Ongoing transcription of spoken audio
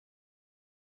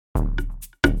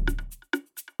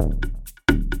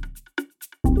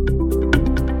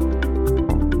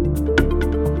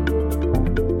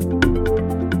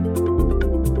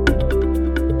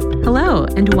Hello,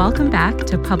 and welcome back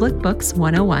to Public Books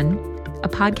 101, a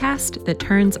podcast that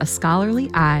turns a scholarly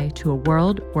eye to a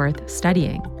world worth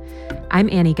studying. I'm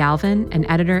Annie Galvin, an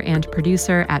editor and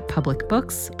producer at Public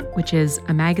Books, which is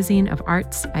a magazine of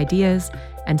arts, ideas,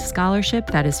 and scholarship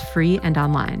that is free and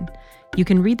online. You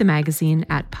can read the magazine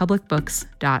at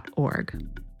publicbooks.org.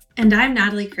 And I'm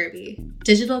Natalie Kirby,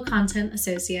 Digital Content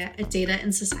Associate at Data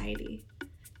and Society.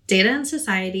 Data and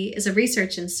Society is a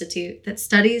research institute that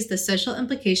studies the social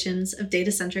implications of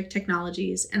data-centric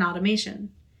technologies and automation.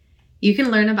 You can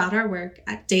learn about our work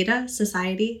at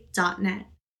datasociety.net.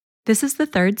 This is the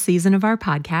third season of our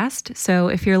podcast, so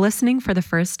if you're listening for the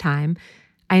first time,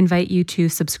 I invite you to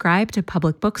subscribe to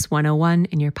Public Books 101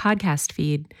 in your podcast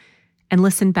feed and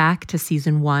listen back to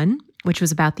Season 1, which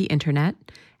was about the internet,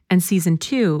 and Season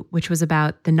 2, which was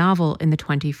about the novel in the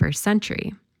 21st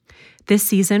century. This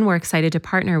season, we're excited to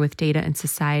partner with Data and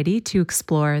Society to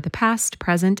explore the past,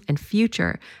 present, and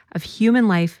future of human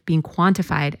life being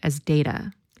quantified as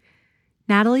data.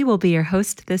 Natalie will be your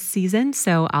host this season,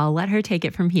 so I'll let her take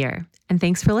it from here. And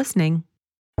thanks for listening.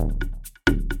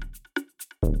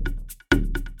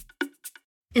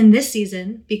 In this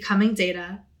season, Becoming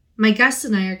Data, my guests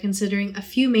and I are considering a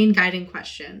few main guiding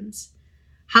questions.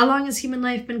 How long has human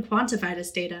life been quantified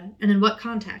as data, and in what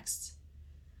contexts?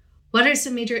 What are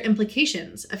some major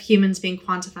implications of humans being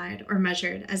quantified or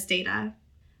measured as data?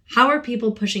 How are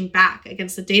people pushing back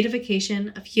against the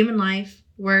datafication of human life,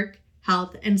 work,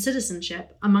 health, and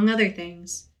citizenship, among other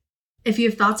things? If you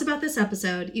have thoughts about this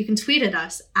episode, you can tweet at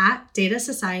us at Data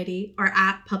Society or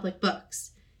at Public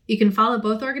Books. You can follow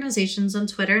both organizations on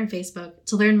Twitter and Facebook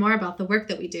to learn more about the work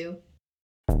that we do.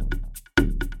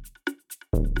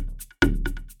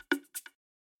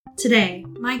 Today,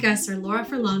 my guests are Laura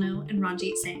Furlano and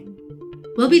Ranjit Singh.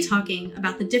 We'll be talking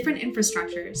about the different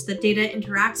infrastructures that data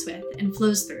interacts with and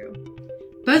flows through.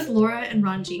 Both Laura and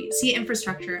Ranjit see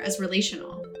infrastructure as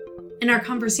relational. In our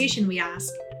conversation, we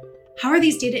ask, how are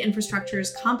these data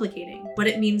infrastructures complicating what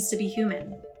it means to be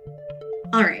human?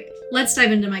 All right, let's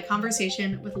dive into my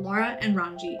conversation with Laura and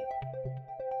Ranjit.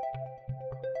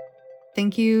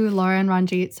 Thank you, Laura and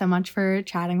Ranjit, so much for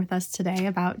chatting with us today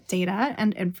about data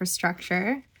and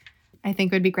infrastructure. I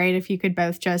think it would be great if you could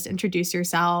both just introduce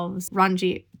yourselves.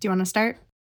 Ranjit, do you want to start?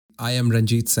 I am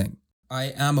Ranjit Singh.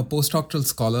 I am a postdoctoral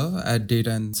scholar at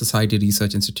Data and Society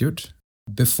Research Institute.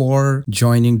 Before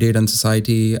joining Data and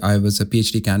Society, I was a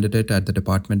PhD candidate at the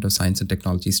Department of Science and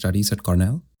Technology Studies at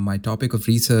Cornell. My topic of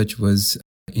research was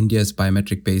India's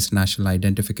biometric-based national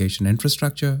identification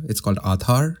infrastructure. It's called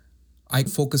Aadhaar. I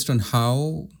focused on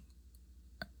how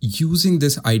using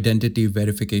this identity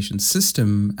verification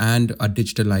system and a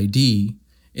digital ID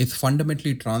is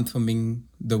fundamentally transforming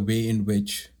the way in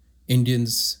which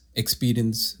Indians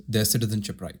experience their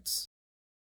citizenship rights.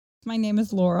 My name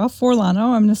is Laura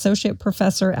Furlano. I'm an associate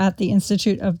professor at the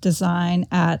Institute of Design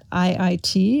at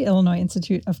IIT, Illinois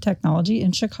Institute of Technology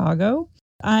in Chicago.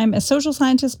 I'm a social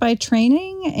scientist by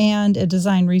training and a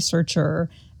design researcher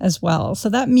as well. So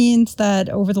that means that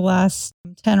over the last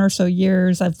 10 or so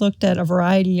years, I've looked at a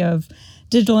variety of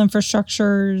digital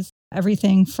infrastructures,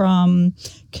 everything from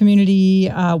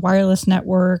community wireless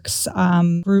networks,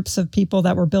 groups of people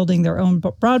that were building their own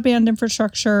broadband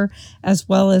infrastructure, as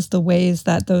well as the ways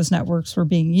that those networks were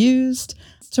being used,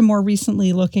 to more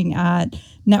recently looking at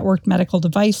networked medical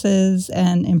devices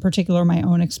and in particular my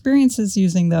own experiences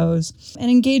using those,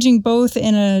 and engaging both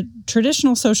in a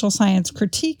traditional social science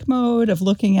critique mode of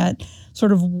looking at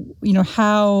sort of,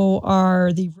 how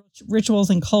are the rituals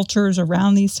and cultures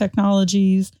around these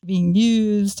technologies being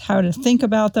used, how to think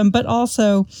about them, but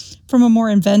also from a more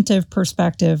inventive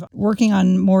perspective, working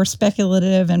on more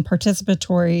speculative and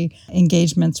participatory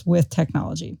engagements with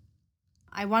technology.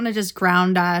 I want to just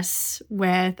ground us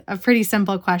with a pretty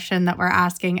simple question that we're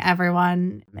asking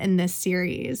everyone in this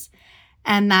series,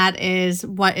 and that is,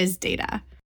 what is data?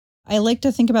 I like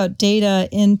to think about data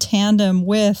in tandem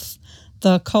with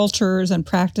the cultures and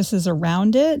practices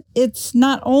around it. It's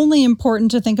not only important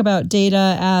to think about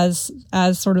data as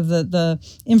sort of the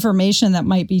information that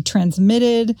might be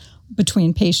transmitted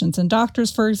between patients and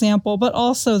doctors, for example, but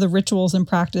also the rituals and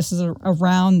practices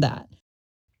around that.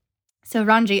 So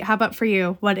Ranjit, how about for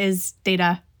you? What is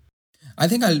data? I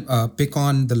think I'll pick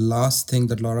on the last thing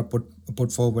that Laura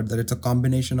put forward, that it's a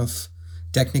combination of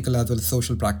technical as well as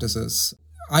social practices.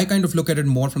 I kind of look at it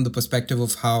more from the perspective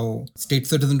of how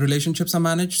state-citizen relationships are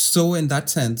managed. So in that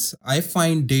sense, I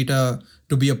find data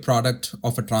to be a product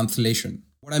of a translation.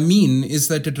 What What I mean is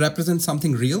that it represents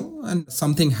something real and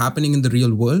something happening in the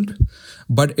real world,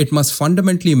 but it must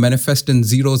fundamentally manifest in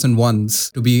zeros and ones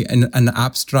to be in an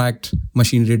abstract,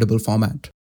 machine-readable format.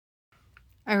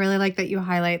 I really like that you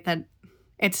highlight that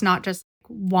it's not just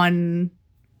one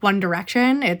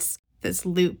direction. It's this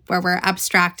loop where we're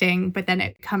abstracting, but then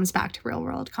it comes back to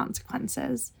real-world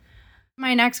consequences.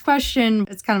 My next question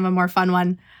is kind of a more fun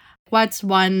one. What's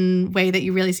one way that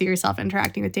you really see yourself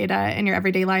interacting with data in your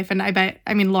everyday life? And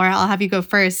Laura, I'll have you go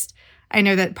first. I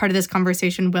know that part of this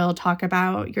conversation will talk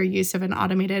about your use of an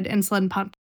automated insulin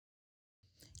pump.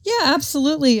 Yeah,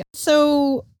 absolutely.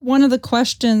 So one of the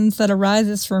questions that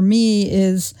arises for me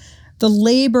is the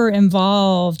labor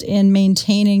involved in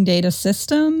maintaining data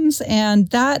systems. And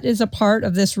that is a part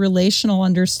of this relational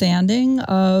understanding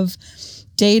of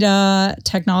data,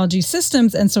 technology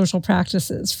systems, and social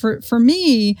practices. For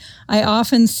me, I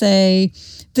often say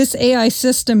this AI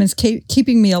system is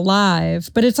keeping me alive,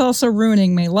 but it's also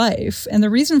ruining my life. And the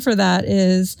reason for that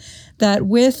is that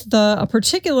with a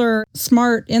particular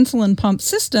smart insulin pump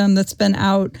system that's been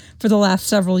out for the last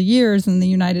several years in the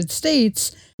United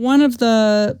States, one of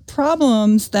the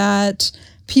problems that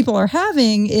people are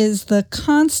having is the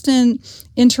constant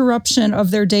interruption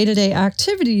of their day-to-day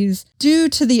activities due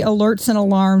to the alerts and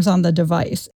alarms on the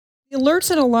device. The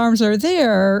alerts and alarms are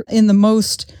there in the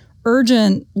most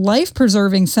urgent,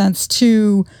 life-preserving sense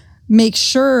to make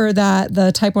sure that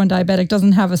the type 1 diabetic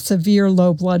doesn't have a severe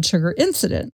low blood sugar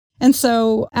incident. And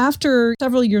so after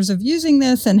several years of using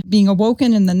this and being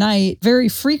awoken in the night very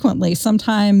frequently,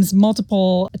 sometimes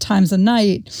multiple times a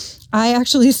night, I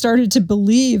actually started to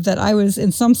believe that I was,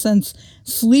 in some sense,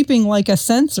 sleeping like a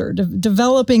sensor,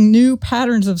 developing new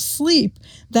patterns of sleep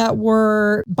that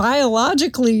were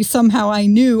biologically somehow I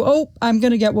knew, I'm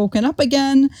going to get woken up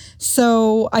again,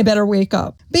 so I better wake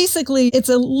up. Basically, it's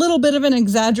a little bit of an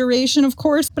exaggeration, of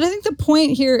course, but I think the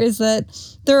point here is that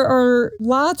there are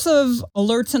lots of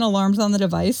alerts and alarms on the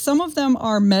device. Some of them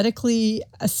are medically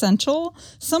essential.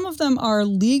 Some of them are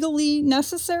legally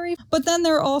necessary. But then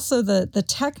there are also the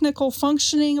technical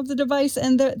functioning of the device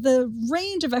and the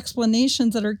range of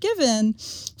explanations that are given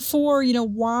for,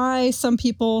 why some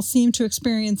people seem to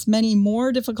experience many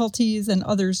more difficulties and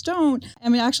others don't. I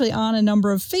mean, actually on a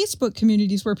number of Facebook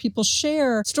communities where people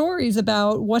share stories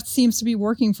about what seems to be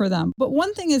working for them. But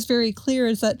one thing is very clear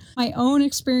is that my own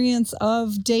experience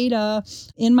of data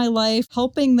in my life,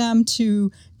 helping them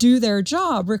to do their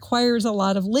job requires a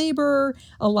lot of labor,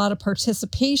 a lot of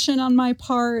participation on my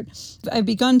part. I've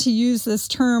begun to use this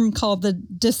term called the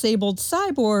disabled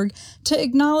cyborg to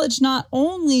acknowledge not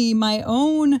only my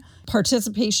own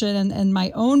participation and my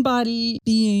own body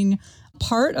being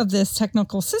part of this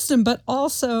technical system, but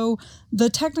also the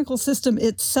technical system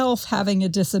itself having a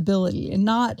disability and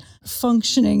not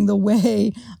functioning the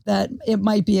way that it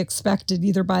might be expected,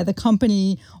 either by the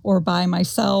company or by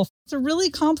myself. It's a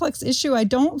really complex issue. I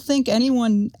don't think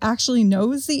anyone actually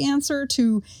knows the answer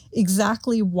to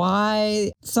exactly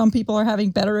why some people are having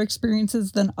better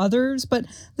experiences than others, but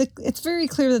it's very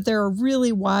clear that there are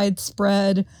really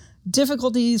widespread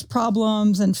difficulties,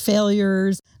 problems, and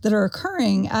failures that are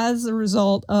occurring as a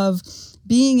result of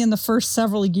being in the first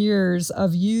several years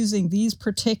of using these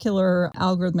particular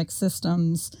algorithmic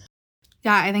systems.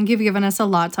 Yeah, I think you've given us a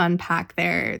lot to unpack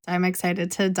there. I'm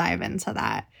excited to dive into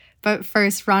that. But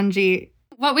first, Ranjit,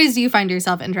 what ways do you find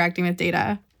yourself interacting with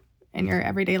data in your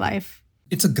everyday life?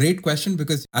 It's a great question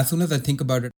because as soon as I think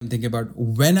about it, I'm thinking about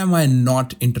when am I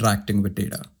not interacting with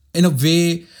data? In a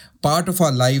way, part of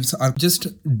our lives are just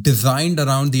designed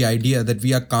around the idea that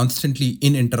we are constantly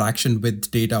in interaction with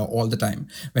data all the time.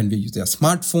 When we use our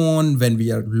smartphone, when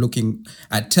we are looking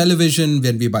at television,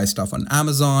 when we buy stuff on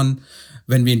Amazon,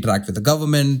 when we interact with the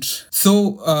government.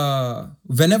 So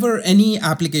whenever any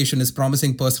application is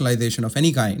promising personalization of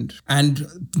any kind, and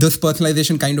this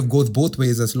personalization kind of goes both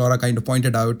ways, as Laura kind of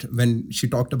pointed out when she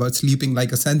talked about sleeping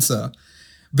like a sensor,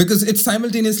 because it's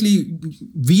simultaneously,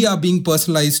 we are being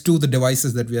personalized to the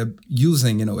devices that we are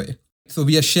using in a way. So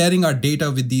we are sharing our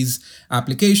data with these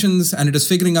applications and it is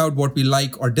figuring out what we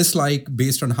like or dislike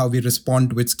based on how we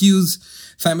respond to its cues.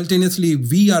 Simultaneously,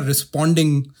 we are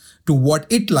responding to what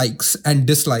it likes and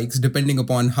dislikes depending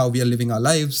upon how we are living our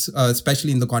lives,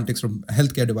 especially in the context of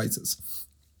healthcare devices.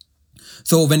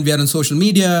 So when we are on social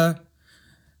media,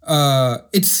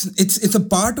 it's a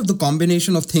part of the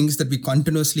combination of things that we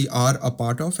continuously are a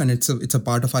part of, and it's a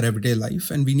part of our everyday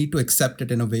life, and we need to accept it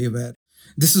in a way where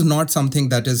this is not something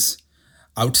that is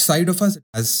outside of us.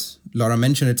 As Laura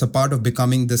mentioned, it's a part of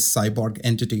becoming this cyborg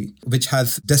entity, which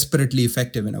has desperately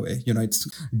effective in a way. It's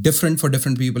different for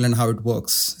different people and how it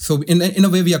works. So in a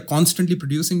way, we are constantly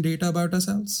producing data about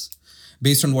ourselves.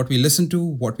 based on what we listen to,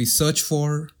 what we search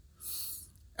for.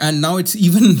 And now it's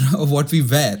even what we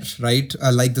wear, right?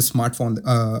 Like the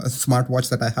smartwatch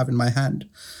that I have in my hand.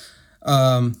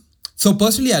 So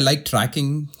personally, I like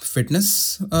tracking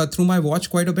fitness through my watch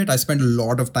quite a bit. I spend a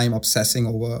lot of time obsessing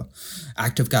over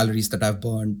active calories that I've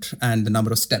burnt and the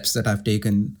number of steps that I've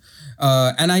taken.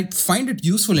 And I find it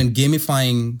useful in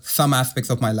gamifying some aspects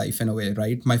of my life in a way,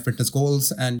 right? My fitness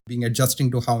goals and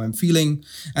adjusting to how I'm feeling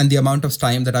and the amount of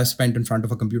time that I've spent in front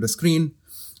of a computer screen.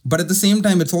 But at the same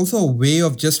time, it's also a way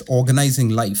of just organizing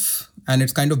life. And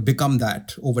it's kind of become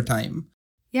that over time.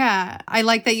 Yeah, I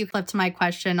like that you flipped my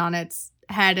question on its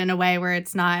head in a way where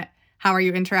it's not how are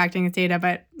you interacting with data,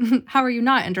 but how are you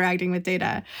not interacting with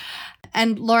data?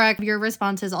 And Laura, your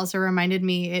responses also reminded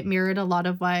me, it mirrored a lot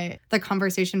of what the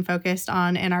conversation focused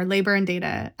on in our labor and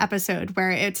data episode, where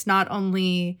it's not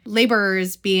only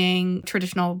laborers being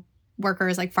traditional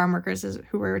workers like farm workers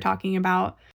who we were talking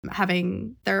about,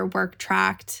 having their work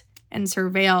tracked and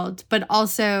surveilled, but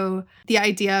also the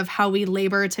idea of how we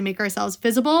labor to make ourselves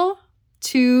visible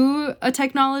to a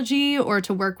technology or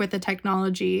to work with a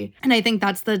technology. And I think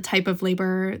that's the type of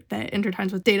labor that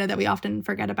intertwines with data that we often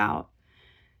forget about.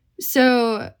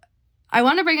 So I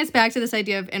want to bring us back to this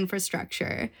idea of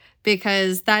infrastructure,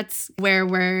 because that's where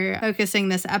we're focusing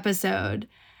this episode.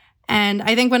 And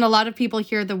I think when a lot of people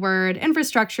hear the word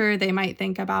infrastructure, they might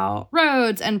think about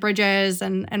roads and bridges,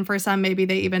 and for some, maybe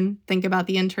they even think about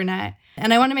the internet.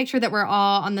 And I want to make sure that we're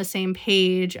all on the same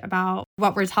page about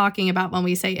what we're talking about when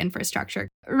we say infrastructure.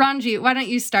 Ranjit, why don't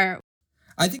you start?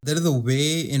 I think there is a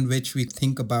way in which we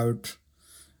think about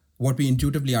what we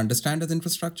intuitively understand as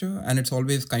infrastructure, and it's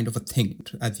always kind of a thing,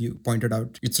 as you pointed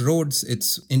out. It's roads,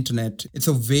 it's internet. It's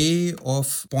a way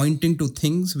of pointing to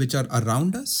things which are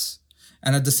around us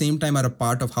and at the same time are a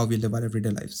part of how we live our everyday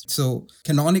lives. So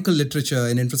canonical literature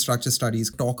in infrastructure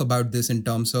studies talk about this in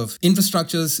terms of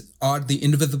infrastructures are the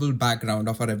invisible background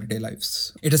of our everyday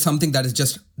lives. It is something that is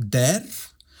just there,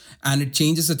 and it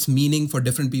changes its meaning for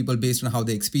different people based on how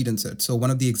they experience it. So one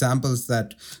of the examples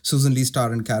that Susan Lee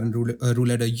Starr and Karen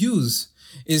Rouleda use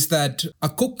is that a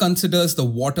cook considers the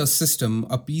water system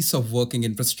a piece of working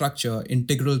infrastructure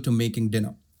integral to making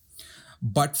dinner.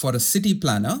 But for a city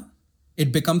planner,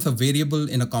 it becomes a variable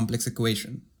in a complex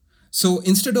equation. So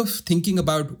instead of thinking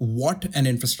about what an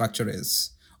infrastructure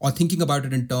is, or thinking about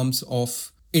it in terms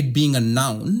of it being a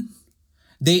noun,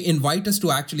 they invite us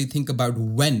to actually think about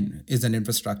when is an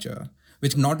infrastructure,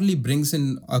 which not only brings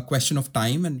in a question of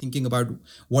time and thinking about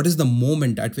what is the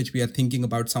moment at which we are thinking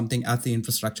about something as the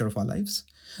infrastructure of our lives,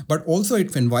 but also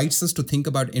it invites us to think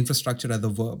about infrastructure as a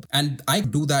verb. And I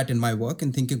do that in my work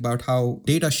in thinking about how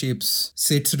data shapes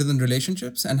state-citizen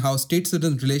relationships and how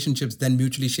state-citizen relationships then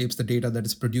mutually shapes the data that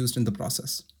is produced in the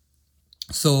process.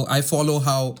 So I follow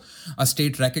how a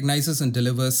state recognizes and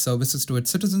delivers services to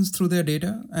its citizens through their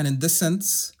data. And in this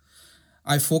sense,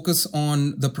 I focus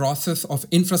on the process of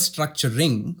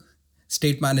infrastructuring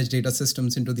state-managed data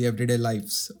systems into the everyday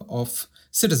lives of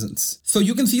citizens. So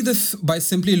you can see this by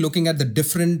simply looking at the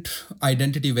different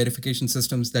identity verification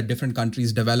systems that different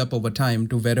countries develop over time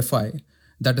to verify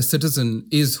that a citizen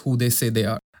is who they say they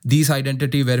are. These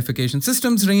identity verification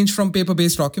systems range from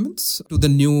paper-based documents to the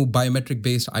new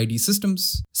biometric-based ID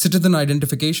systems. Citizen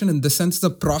identification, in this sense, is a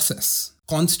process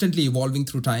constantly evolving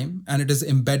through time, and it is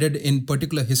embedded in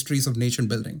particular histories of nation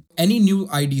building. Any new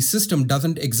ID system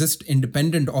doesn't exist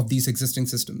independent of these existing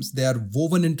systems. They are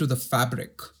woven into the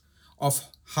fabric of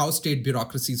how state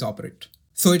bureaucracies operate.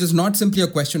 So it is not simply a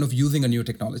question of using a new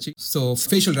technology. So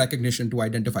facial recognition to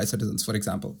identify citizens, for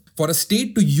example. For a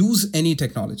state to use any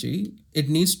technology, it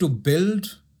needs to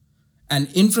build an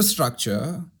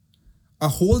infrastructure, a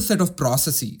whole set of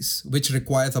processes, which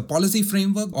requires a policy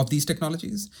framework of these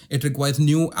technologies. It requires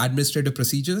new administrative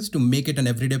procedures to make it an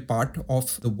everyday part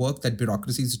of the work that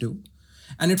bureaucracies do.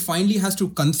 And it finally has to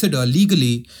consider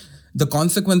legally the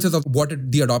consequences of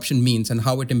what the adoption means and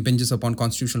how it impinges upon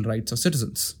constitutional rights of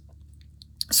citizens.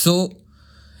 So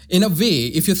in a way,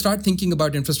 if you start thinking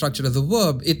about infrastructure as a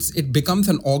verb, it becomes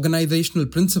an organizational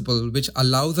principle which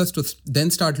allows us to then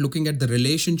start looking at the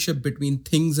relationship between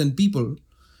things and people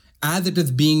as it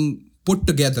is being put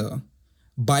together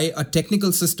by a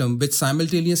technical system which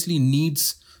simultaneously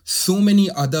needs so many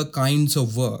other kinds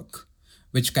of work,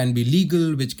 which can be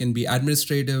legal, which can be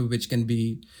administrative, which can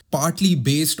be partly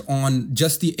based on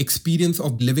just the experience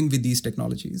of living with these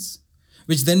technologies,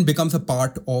 which then becomes a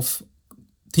part of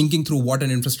thinking through what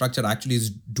an infrastructure actually is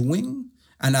doing,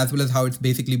 and as well as how it's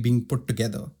basically being put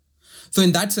together. So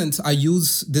in that sense, I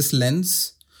use this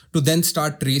lens to then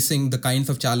start tracing the kinds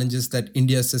of challenges that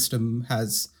India's system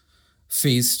has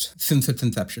faced since its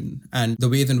inception, and the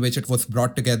ways in which it was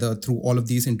brought together through all of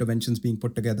these interventions being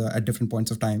put together at different points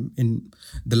of time in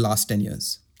the last 10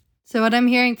 years. So what I'm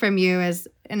hearing from you is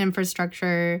an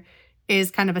infrastructure is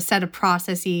kind of a set of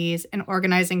processes, an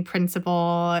organizing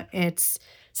principle. It's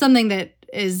something that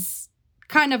is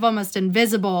kind of almost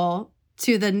invisible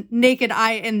to the naked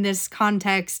eye in this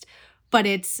context, but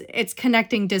it's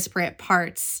connecting disparate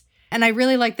parts. And I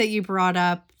really like that you brought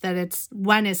up that it's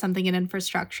when is something an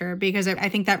infrastructure, because I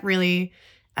think that really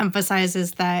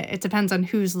emphasizes that it depends on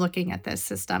who's looking at this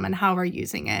system and how we're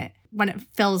using it when it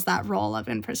fills that role of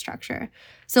infrastructure.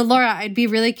 So Laura, I'd be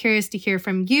really curious to hear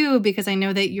from you, because I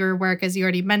know that your work, as you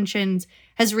already mentioned,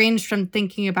 has ranged from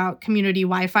thinking about community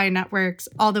Wi-Fi networks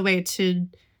all the way to,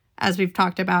 as we've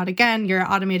talked about, again, your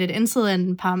automated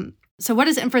insulin pump. So what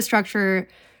is infrastructure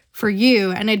for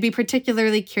you? And I'd be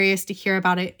particularly curious to hear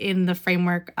about it in the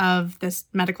framework of this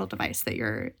medical device that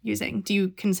you're using. Do you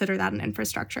consider that an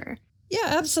infrastructure? Yeah,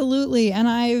 absolutely. And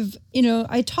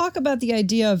I talk about the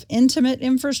idea of intimate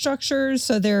infrastructures.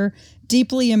 So they're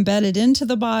deeply embedded into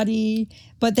the body,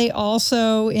 but they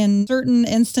also, in certain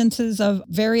instances of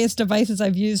various devices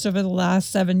I've used over the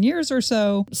last 7 years or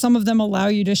so, some of them allow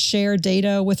you to share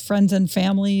data with friends and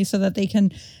family so that they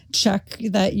can check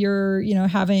that you're,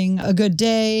 having a good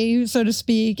day, so to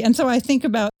speak. And so I think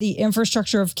about the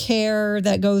infrastructure of care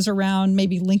that goes around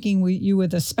maybe linking you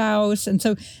with a spouse. And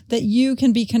so that you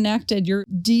can be connected, your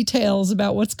details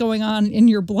about what's going on in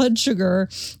your blood sugar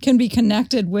can be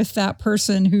connected with that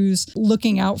person who's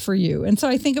looking out for you. And so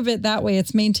I think of it that way.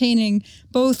 It's maintaining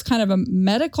both kind of a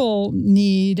medical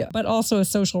need, but also a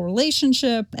social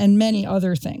relationship and many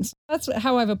other things. That's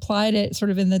how I've applied it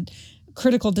sort of in the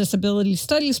critical disability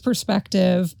studies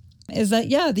perspective, is that,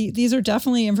 these are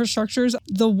definitely infrastructures.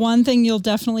 The one thing you'll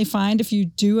definitely find if you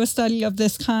do a study of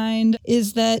this kind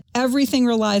is that everything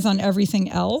relies on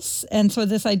everything else. And so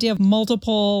this idea of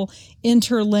multiple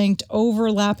interlinked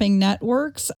overlapping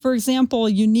networks, for example,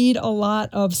 you need a lot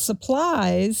of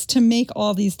supplies to make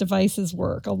all these devices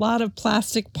work, a lot of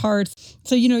plastic parts.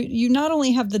 So, you not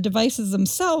only have the devices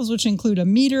themselves, which include a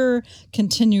meter,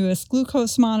 continuous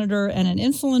glucose monitor, and an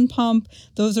insulin pump.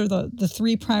 Those are the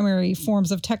three primary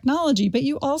forms of technology, but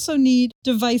you also need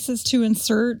devices to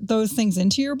insert those things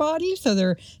into your body. So there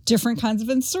are different kinds of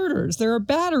inserters. There are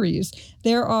batteries.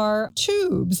 There are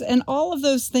tubes, and all of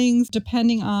those things,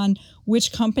 depending on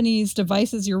which company's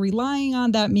devices you're relying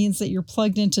on, that means that you're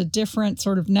plugged into different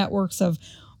sort of networks of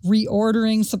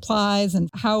reordering supplies and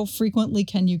how frequently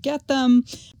can you get them.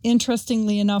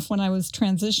 Interestingly enough, when I was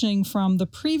transitioning from the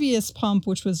previous pump,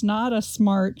 which was not a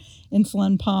smart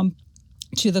insulin pump,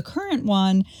 to the current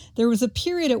one, there was a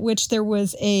period at which there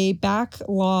was a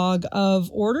backlog of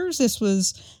orders. This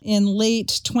was in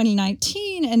late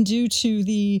 2019, and due to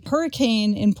the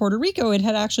hurricane in Puerto Rico, it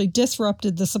had actually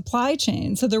disrupted the supply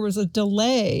chain. So there was a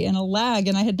delay and a lag,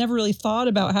 and I had never really thought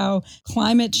about how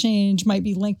climate change might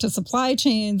be linked to supply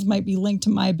chains, might be linked to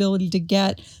my ability to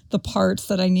get the parts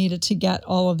that I needed to get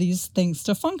all of these things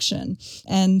to function.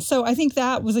 And so I think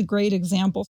that was a great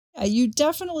example. You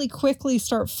definitely quickly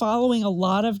start following a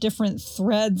lot of different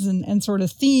threads and sort of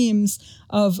themes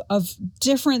of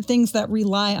different things that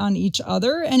rely on each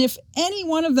other. And if any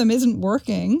one of them isn't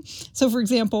working, so for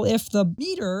example, if the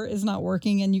meter is not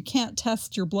working and you can't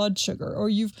test your blood sugar, or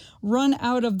you've run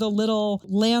out of the little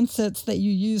lancets that you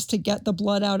use to get the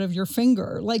blood out of your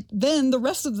finger, then the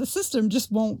rest of the system just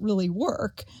won't really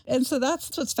work. And so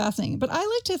that's what's fascinating. But I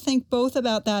like to think both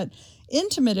about that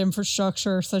intimate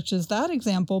infrastructure, such as that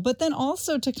example, but then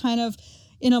also to kind of,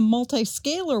 in a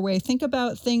multi-scalar way, think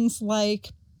about things like,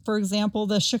 for example,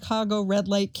 the Chicago red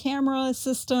light camera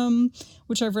system,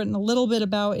 which I've written a little bit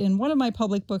about in one of my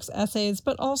public books essays,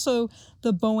 but also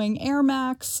the Boeing Air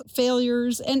Max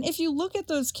failures. And if you look at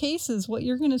those cases, what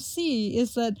you're going to see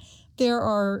is that there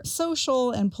are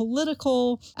social and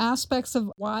political aspects of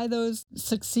why those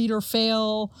succeed or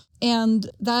fail. And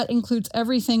that includes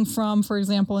everything from, for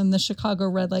example, in the Chicago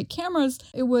red light cameras,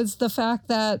 it was the fact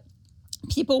that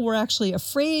people were actually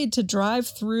afraid to drive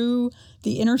through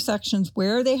the intersections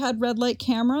where they had red light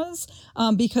cameras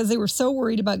because they were so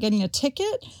worried about getting a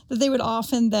ticket that they would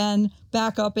often then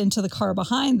back up into the car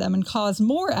behind them and cause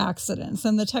more accidents.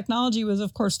 And the technology was,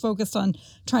 of course, focused on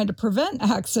trying to prevent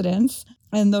accidents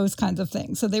and those kinds of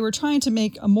things. So they were trying to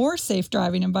make a more safe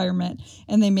driving environment,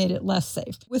 and they made it less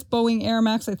safe. With Boeing Air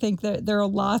Max, I think that there are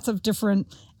lots of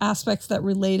different aspects that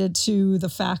related to the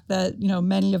fact that,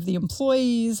 many of the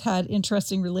employees had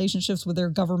interesting relationships with their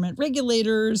government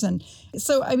regulators. And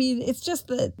so, it's just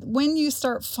that when you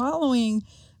start following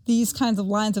these kinds of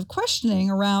lines of questioning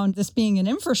around this being an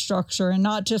infrastructure and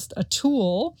not just a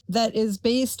tool that is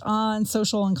based on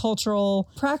social and cultural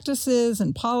practices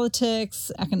and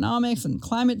politics, economics and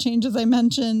climate change, as I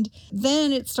mentioned,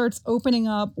 then it starts opening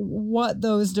up what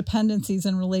those dependencies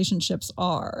and relationships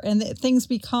are. And things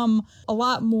become a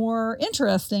lot more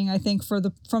interesting, I think, from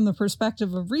the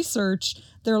perspective of research.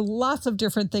 There are lots of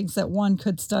different things that one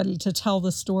could study to tell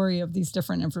the story of these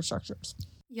different infrastructures.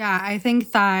 Yeah, I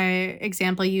think that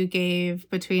example you gave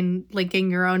between linking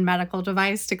your own medical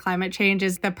device to climate change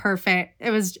is the perfect.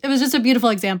 It was just a beautiful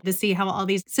example to see how all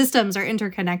these systems are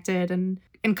interconnected and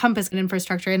encompass an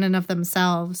infrastructure in and of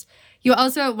themselves. You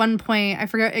also at one point, I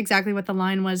forget exactly what the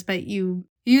line was, but you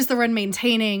used the word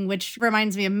maintaining, which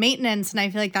reminds me of maintenance. And I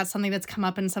feel like that's something that's come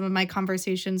up in some of my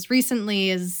conversations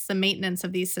recently is the maintenance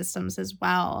of these systems as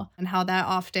well, and how that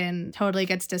often totally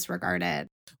gets disregarded.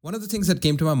 One of the things that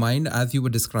came to my mind as you were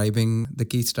describing the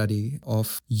case study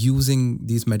of using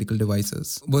these medical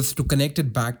devices was to connect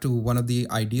it back to one of the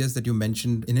ideas that you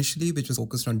mentioned initially, which was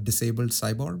focused on disabled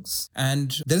cyborgs.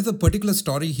 And there is a particular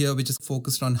story here which is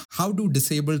focused on how do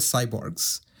disabled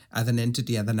cyborgs as an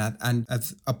entity and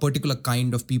as a particular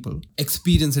kind of people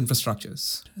experience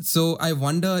infrastructures. So I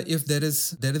wonder if there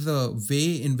is a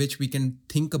way in which we can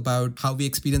think about how we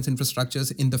experience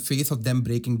infrastructures in the face of them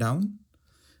breaking down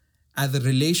as a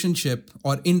relationship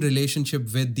or in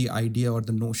relationship with the idea or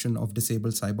the notion of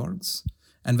disabled cyborgs,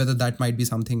 and whether that might be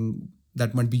something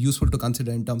that might be useful to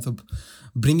consider in terms of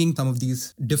bringing some of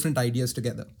these different ideas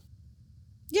together.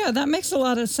 Yeah, that makes a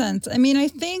lot of sense. I mean, I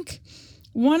think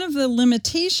one of the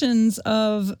limitations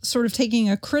of sort of taking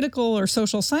a critical or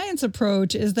social science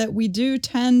approach is that we do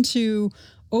tend to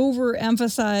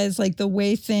overemphasize like the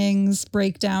way things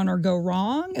break down or go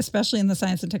wrong, especially in the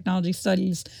science and technology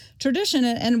studies tradition.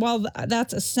 And while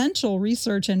that's essential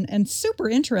research and super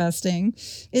interesting,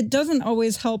 it doesn't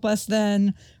always help us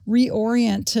then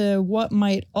reorient to what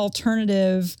might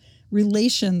alternative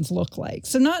relations look like.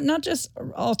 So not just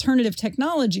alternative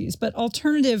technologies, but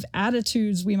alternative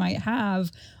attitudes we might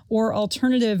have, or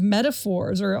alternative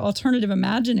metaphors or alternative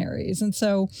imaginaries. And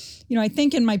so, I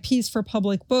think in my piece for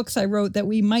Public Books, I wrote that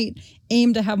we might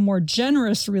aim to have more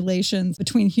generous relations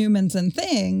between humans and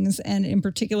things, and in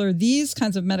particular, these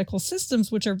kinds of medical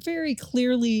systems, which are very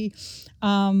clearly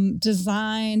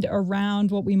designed around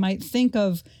what we might think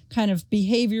of kind of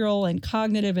behavioral and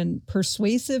cognitive and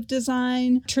persuasive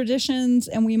design traditions.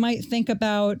 And we might think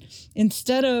about,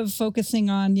 instead of focusing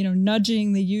on,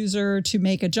 nudging the user to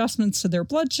make adjustments to their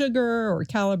blood sugar or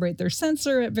calibrate their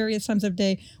sensor at various times of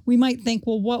day, we might think,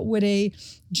 well, what would a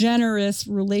generous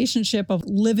relationship of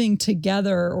living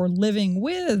together or living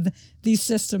with these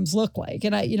systems look like?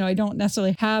 And I don't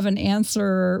necessarily have an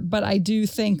answer, but I do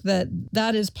think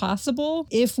that is possible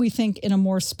if we think in a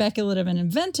more speculative and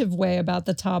inventive way about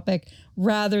the topic,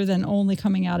 rather than only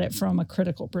coming at it from a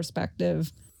critical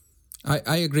perspective.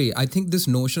 I agree. I think this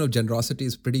notion of generosity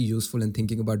is pretty useful in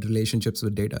thinking about relationships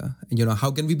with data. How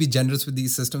can we be generous with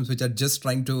these systems which are just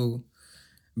trying to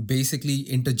basically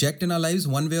interject in our lives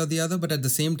one way or the other, but at the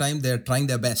same time, they're trying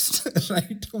their best,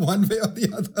 right? One way or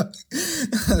the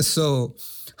other. So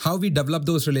how we develop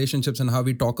those relationships and how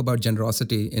we talk about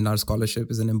generosity in our scholarship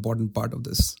is an important part of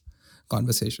this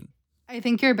conversation. I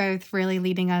think you're both really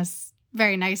leading us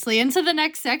very nicely into the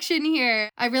next section here.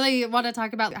 I really want to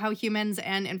talk about how humans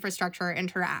and infrastructure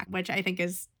interact, which I think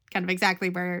is kind of exactly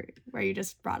where you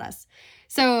just brought us.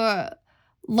 So,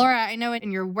 Laura, I know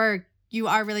in your work, you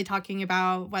are really talking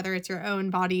about whether it's your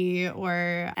own body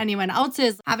or anyone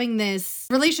else's, having this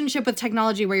relationship with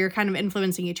technology where you're kind of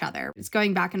influencing each other. It's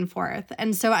going back and forth.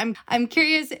 And so I'm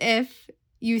curious if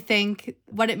you think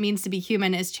what it means to be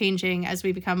human is changing as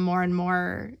we become more and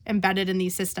more embedded in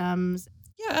these systems.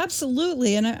 Yeah,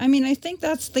 absolutely. And I think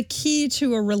that's the key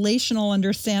to a relational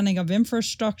understanding of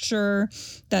infrastructure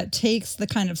that takes the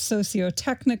kind of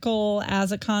socio-technical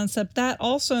as a concept. That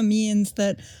also means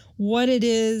that what it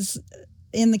is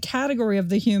in the category of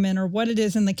the human or what it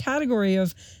is in the category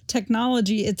of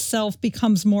technology itself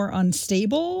becomes more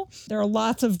unstable. There are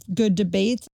lots of good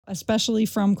debates, especially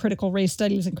from critical race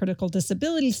studies and critical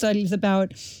disability studies,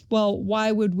 about, well,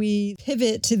 why would we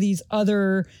pivot to these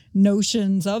other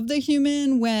notions of the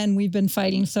human when we've been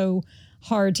fighting so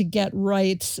hard to get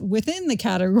rights within the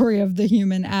category of the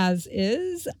human as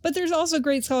is. But there's also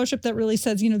great scholarship that really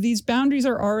says, these boundaries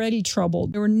are already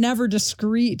troubled. They were never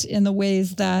discrete in the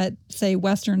ways that, say,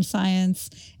 Western science,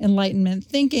 Enlightenment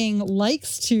thinking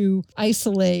likes to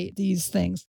isolate these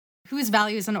things. Whose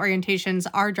values and orientations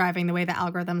are driving the way the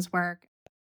algorithms work?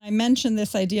 I mentioned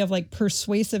this idea of like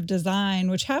persuasive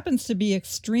design, which happens to be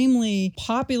extremely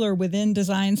popular within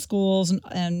design schools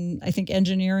and I think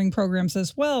engineering programs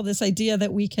as well. This idea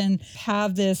that we can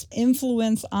have this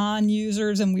influence on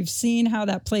users. And we've seen how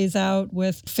that plays out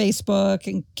with Facebook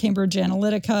and Cambridge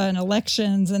Analytica and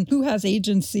elections and who has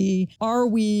agency. Are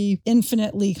we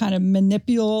infinitely kind of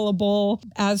manipulable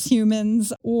as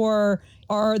humans, or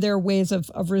are there ways of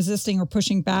resisting or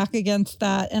pushing back against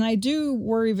that? And I do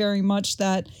worry very much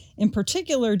that, in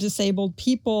particular, disabled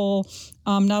people,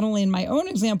 not only in my own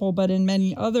example, but in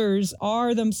many others,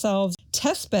 are themselves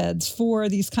test beds for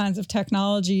these kinds of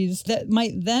technologies that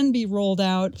might then be rolled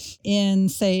out in,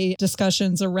 say,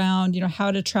 discussions around,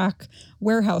 how to track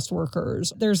warehouse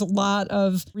workers. There's a lot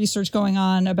of research going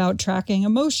on about tracking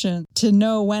emotion to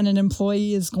know when an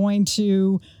employee is going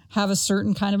to have a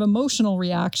certain kind of emotional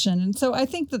reaction. And so I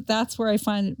think that that's where I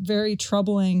find it very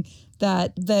troubling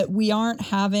that we aren't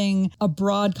having a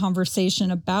broad conversation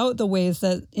about the ways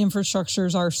that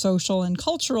infrastructures are social and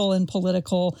cultural and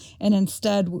political. And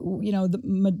instead, the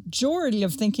majority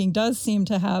of thinking does seem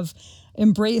to have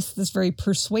embraced this very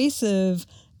persuasive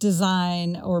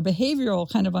design or behavioral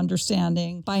kind of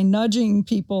understanding by nudging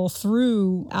people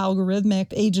through algorithmic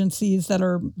agencies that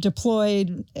are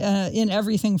deployed in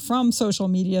everything from social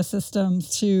media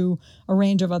systems to a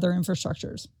range of other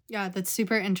infrastructures. Yeah, that's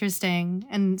super interesting.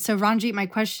 And so, Ranjit, my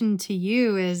question to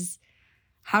you is,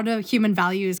 how do human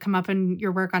values come up in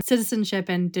your work on citizenship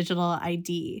and digital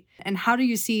ID? And how do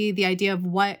you see the idea of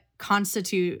what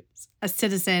constitutes a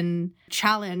citizen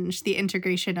challenge the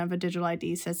integration of a digital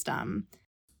ID system?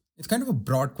 It's kind of a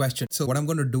broad question. So what I'm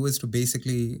going to do is to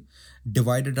basically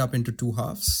divide it up into two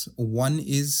halves. One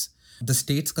is the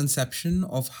state's conception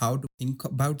of how to think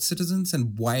about citizens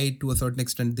and why, to a certain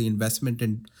extent, the investment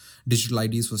in digital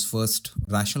IDs was first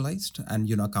rationalized and,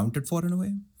 accounted for in a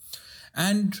way.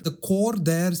 And the core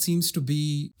there seems to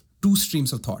be two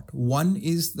streams of thought. One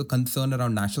is the concern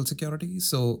around national security.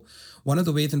 So one of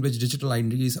the ways in which digital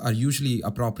IDs are usually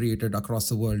appropriated across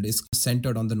the world is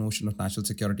centered on the notion of national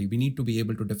security. We need to be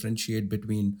able to differentiate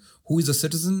between who is a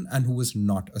citizen and who is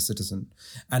not a citizen.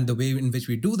 And the way in which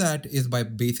we do that is by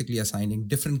basically assigning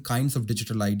different kinds of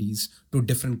digital IDs to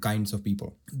different kinds of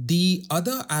people. The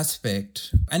other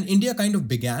aspect, and India kind of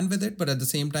began with it, but at the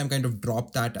same time kind of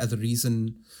dropped that as a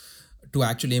reason to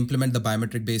actually implement the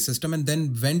biometric-based system, and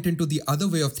then went into the other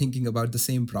way of thinking about the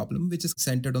same problem, which is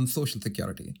centered on social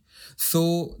security.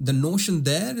 So the notion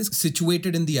there is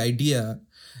situated in the idea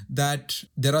that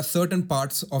there are certain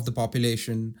parts of the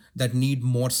population that need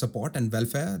more support and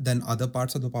welfare than other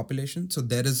parts of the population. So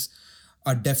there is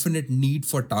a definite need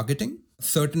for targeting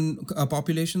certain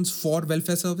populations for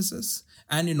welfare services.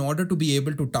 And in order to be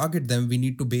able to target them, we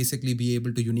need to basically be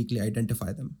able to uniquely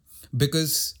identify them,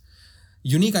 because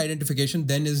unique identification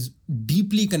then is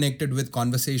deeply connected with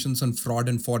conversations on fraud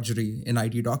and forgery in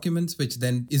ID documents, which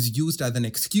then is used as an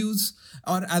excuse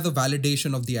or as a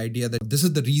validation of the idea that this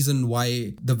is the reason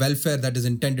why the welfare that is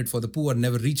intended for the poor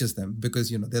never reaches them, because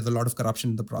there's a lot of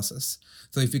corruption in the process.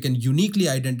 So if we can uniquely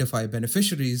identify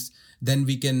beneficiaries, then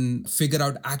we can figure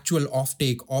out actual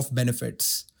offtake of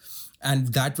benefits. And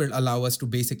that will allow us to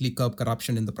basically curb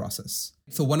corruption in the process.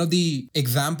 So one of the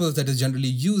examples that is generally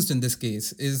used in this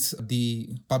case is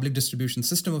the public distribution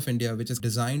system of India, which is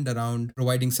designed around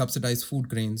providing subsidized food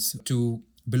grains to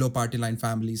below party line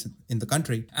families in the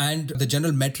country. And the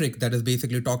general metric that is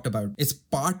basically talked about is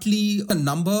partly a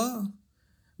number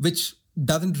which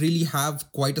doesn't really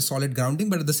have quite a solid grounding,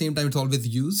 but at the same time, it's always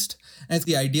used. And it's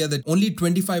the idea that only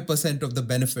 25% of the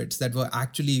benefits that were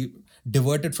actually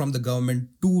diverted from the government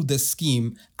to this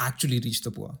scheme actually reach the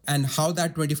poor. And how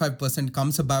that 25%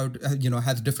 comes about,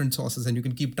 has different sources, and you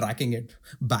can keep tracking it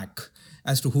back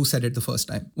as to who said it the first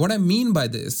time. What I mean by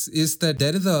this is that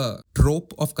there is a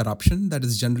trope of corruption that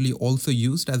is generally also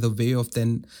used as a way of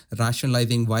then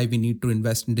rationalizing why we need to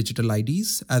invest in digital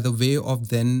IDs, as a way of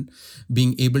then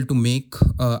being able to make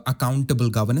accountable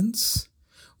governance,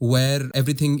 where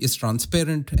everything is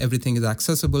transparent, everything is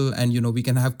accessible, and we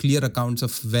can have clear accounts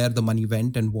of where the money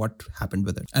went and what happened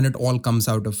with it. And it all comes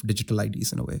out of digital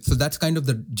IDs in a way. So that's kind of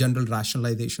the general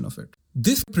rationalization of it.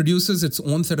 This produces its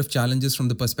own set of challenges from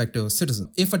the perspective of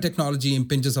citizen. If a technology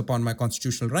impinges upon my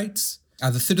constitutional rights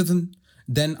as a citizen,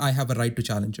 then I have a right to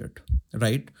challenge it,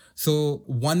 right? So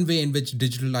one way in which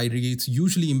digital IDs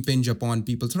usually impinge upon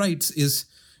people's rights is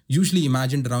usually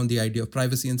imagined around the idea of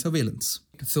privacy and surveillance.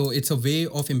 So it's a way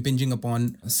of impinging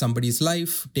upon somebody's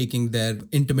life, taking their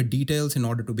intimate details in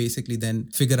order to basically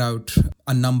then figure out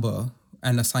a number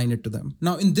and assign it to them.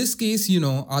 Now, in this case,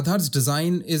 Aadhaar's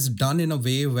design is done in a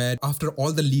way where after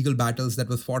all the legal battles that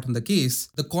was fought in the case,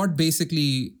 the court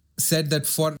basically said that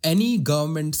for any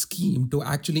government scheme to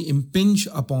actually impinge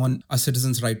upon a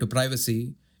citizen's right to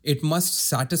privacy, it must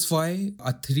satisfy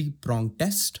a three-pronged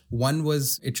test. One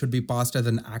was it should be passed as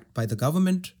an act by the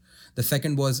government. The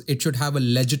second was it should have a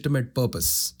legitimate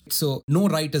purpose. So no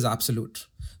right is absolute.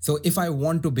 So if I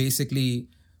want to basically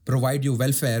provide you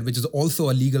welfare, which is also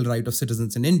a legal right of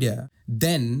citizens in India,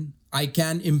 then I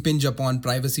can impinge upon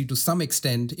privacy to some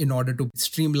extent in order to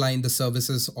streamline the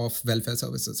services of welfare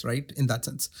services, right? In that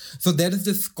sense. So there is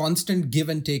this constant give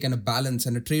and take and a balance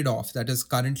and a trade-off that is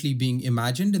currently being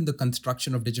imagined in the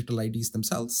construction of digital IDs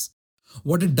themselves.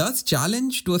 What it does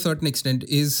challenge to a certain extent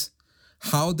is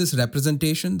how this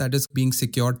representation that is being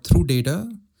secured through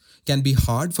data can be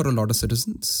hard for a lot of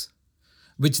citizens,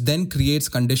 which then creates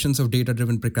conditions of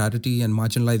data-driven precarity and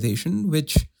marginalization,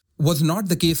 which was not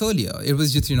the case earlier. It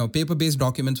was just, paper-based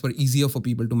documents were easier for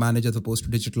people to manage as opposed to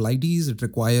digital IDs. It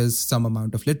requires some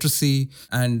amount of literacy.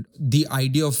 And the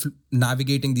idea of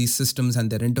navigating these systems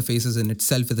and their interfaces in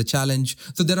itself is a challenge.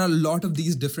 So there are a lot of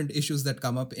these different issues that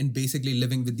come up in basically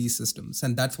living with these systems.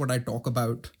 And that's what I talk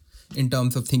about in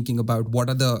terms of thinking about what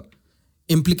are the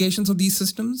implications of these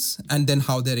systems and then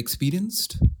how they're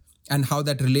experienced and how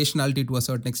that relationality to a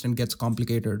certain extent gets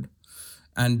complicated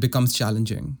and becomes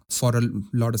challenging for a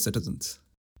lot of citizens.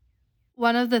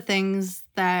 One of the things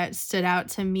that stood out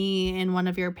to me in one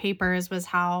of your papers was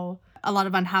how a lot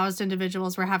of unhoused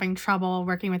individuals were having trouble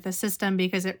working with the system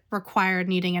because it required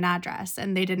needing an address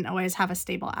and they didn't always have a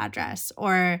stable address.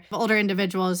 Or older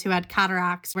individuals who had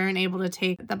cataracts weren't able to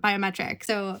take the biometric.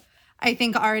 So I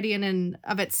think already in and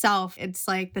of itself, it's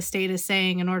like the state is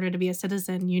saying in order to be a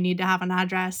citizen, you need to have an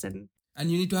address and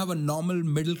you need to have a normal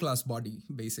middle-class body,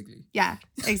 basically. Yeah,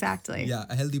 exactly. Yeah,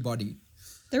 a healthy body.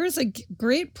 There was a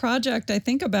great project, I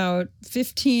think about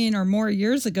 15 or more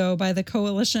years ago by the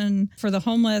Coalition for the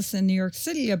Homeless in New York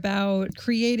City about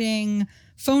creating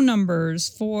phone numbers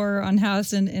for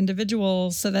unhoused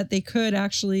individuals so that they could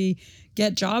actually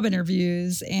get job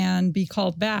interviews and be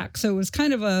called back. So it was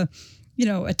kind of a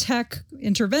tech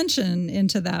intervention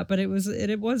into that, but it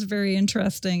was very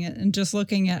interesting. And just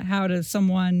looking at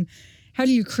how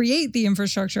do you create the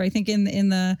infrastructure? I think in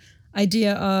the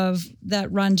idea of that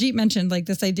Ranjit mentioned, like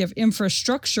this idea of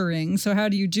infrastructuring. So how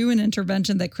do you do an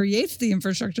intervention that creates the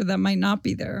infrastructure that might not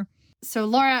be there? So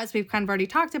Laura, as we've kind of already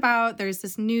talked about, there's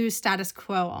this new status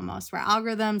quo almost where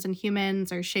algorithms and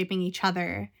humans are shaping each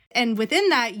other. And within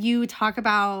that, you talk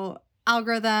about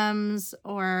algorithms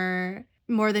or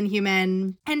more than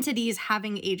human entities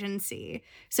having agency.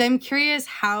 So I'm curious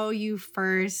how you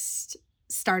first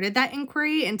started that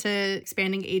inquiry into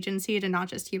expanding agency to not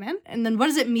just human. And then what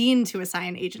does it mean to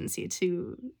assign agency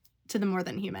to the more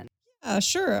than human?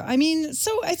 Sure. I mean,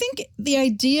 so I think the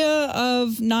idea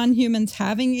of non-humans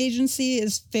having agency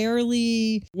is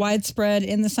fairly widespread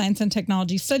in the science and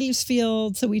technology studies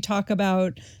field. So we talk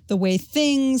about the way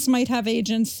things might have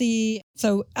agency.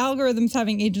 So algorithms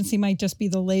having agency might just be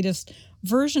the latest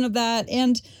version of that.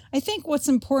 And I think what's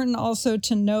important also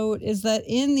to note is that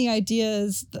in the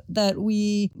ideas that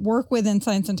we work with in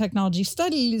science and technology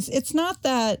studies, it's not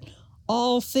that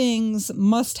all things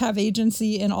must have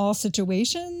agency in all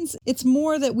situations. It's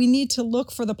more that we need to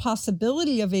look for the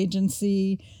possibility of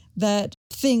agency that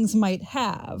things might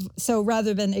have. So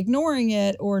rather than ignoring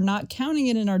it or not counting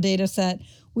it in our data set,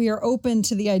 we are open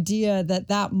to the idea that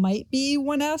that might be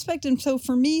one aspect. And so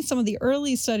for me, some of the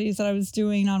early studies that I was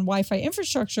doing on Wi-Fi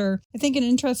infrastructure, I think an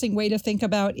interesting way to think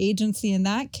about agency in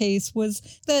that case was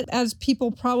that as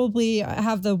people probably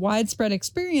have the widespread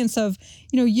experience of,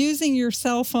 using your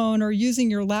cell phone or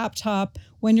using your laptop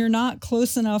when you're not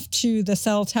close enough to the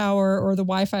cell tower or the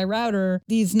Wi-Fi router,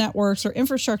 these networks or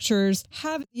infrastructures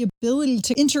have the ability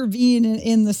to intervene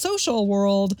in the social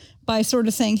world by sort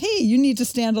of saying, hey, you need to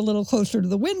stand a little closer to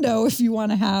the window if you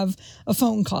want to have a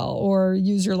phone call or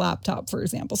use your laptop, for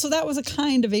example. So that was a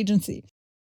kind of agency.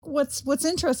 What's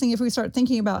interesting if we start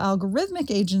thinking about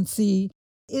algorithmic agency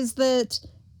is that,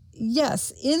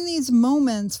 yes, in these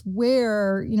moments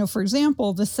where, for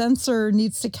example, the sensor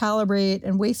needs to calibrate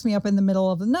and wakes me up in the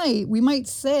middle of the night, we might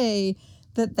say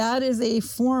that is a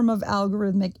form of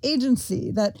algorithmic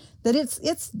agency, that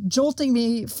it's jolting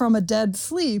me from a dead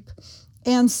sleep.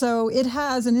 And so it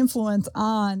has an influence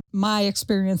on my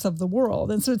experience of the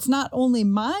world. And so it's not only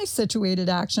my situated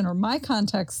action or my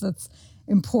context that's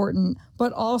important,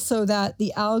 but also that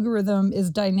the algorithm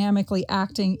is dynamically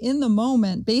acting in the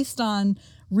moment based on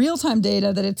real-time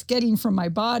data that it's getting from my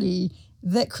body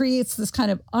that creates this kind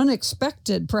of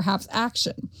unexpected, perhaps,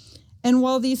 action. And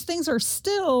while these things are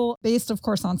still based, of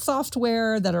course, on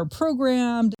software that are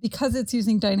programmed, because it's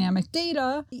using dynamic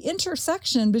data, the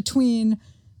intersection between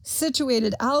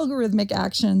situated algorithmic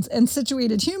actions and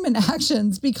situated human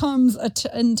actions becomes an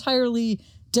entirely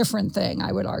different thing,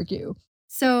 I would argue.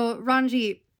 So,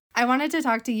 Ranjit, I wanted to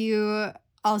talk to you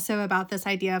also about this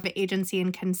idea of agency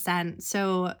and consent.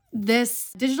 So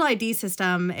this digital ID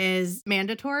system is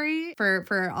mandatory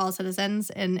for all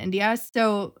citizens in India.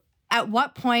 So at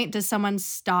what point does someone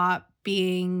stop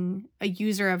being a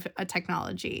user of a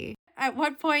technology? At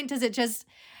what point does it just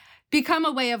become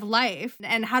a way of life?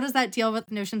 And how does that deal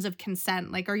with notions of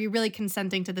consent? Like, are you really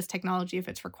consenting to this technology if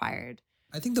it's required?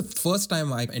 I think the first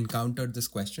time I encountered this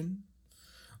question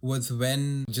was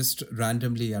when just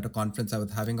randomly at a conference, I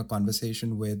was having a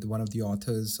conversation with one of the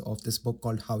authors of this book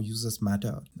called How Users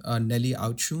Matter, Nellie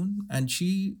Outshun. And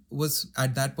she was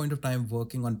at that point of time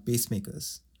working on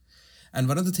pacemakers. And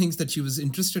one of the things that she was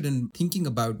interested in thinking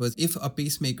about was, if a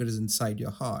pacemaker is inside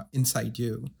your heart, inside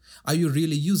you, are you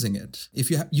really using it? If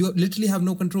you literally have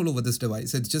no control over this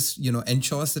device, it's just,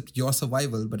 ensures that your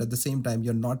survival, but at the same time,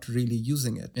 you're not really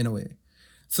using it in a way.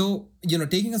 So,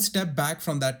 taking a step back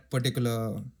from that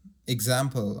particular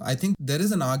example, I think there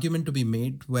is an argument to be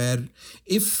made where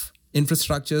if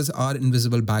infrastructures are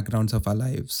invisible backgrounds of our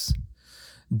lives,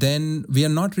 then we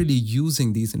are not really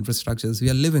using these infrastructures, we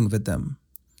are living with them.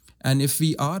 And if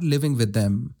we are living with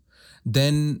them,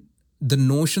 then the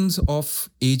notions of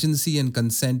agency and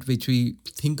consent, which we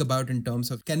think about in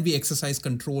terms of, can we exercise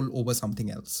control over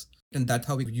something else? And that's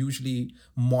how we usually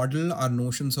model our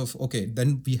notions of, okay,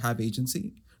 then we have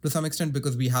agency to some extent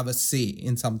because we have a say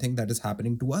in something that is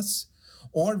happening to us,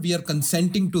 or we are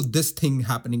consenting to this thing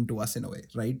happening to us in a way,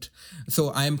 right? So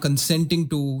I am consenting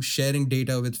to sharing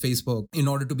data with Facebook in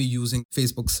order to be using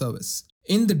Facebook's service.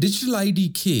 In the digital ID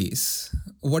case,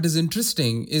 what is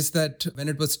interesting is that when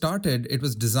it was started, it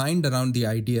was designed around the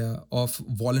idea of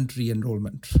voluntary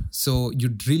enrollment. So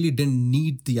you really didn't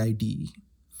need the ID.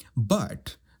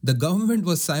 But the government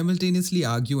was simultaneously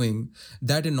arguing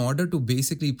that in order to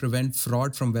basically prevent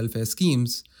fraud from welfare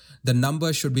schemes, the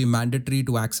number should be mandatory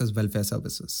to access welfare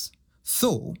services.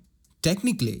 So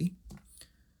technically,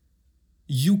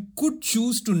 you could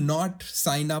choose to not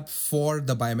sign up for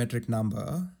the biometric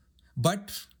number,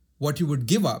 but what you would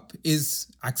give up is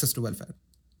access to welfare,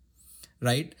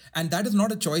 right? And that is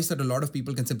not a choice that a lot of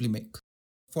people can simply make.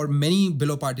 For many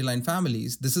below party line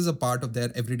families, this is a part of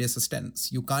their everyday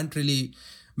sustenance. You can't really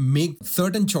make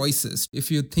certain choices.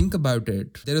 If you think about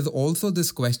it, there is also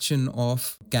this question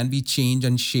of, can we change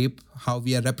and shape how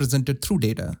we are represented through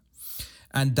data?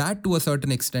 And that to a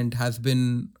certain extent has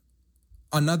been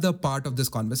another part of this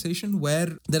conversation,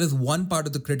 where there is one part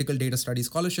of the critical data study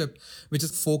scholarship which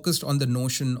is focused on the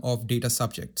notion of data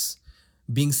subjects,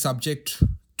 being subject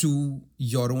to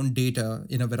your own data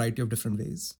in a variety of different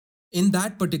ways. In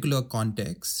that particular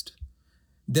context,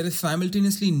 there is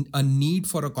simultaneously a need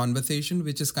for a conversation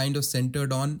which is kind of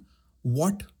centered on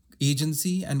what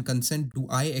agency and consent do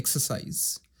I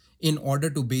exercise in order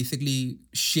to basically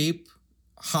shape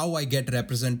how I get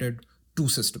represented to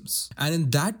systems. And in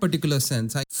that particular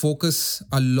sense, I focus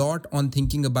a lot on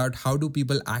thinking about how do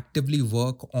people actively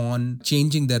work on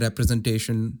changing their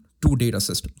representation to data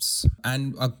systems.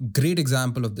 And a great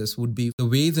example of this would be the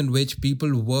ways in which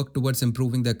people work towards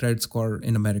improving their credit score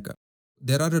in America.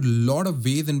 There are a lot of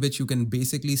ways in which you can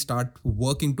basically start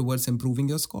working towards improving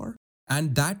your score.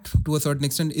 And that, to a certain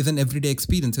extent, is an everyday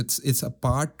experience. It's a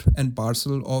part and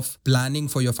parcel of planning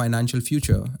for your financial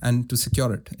future and to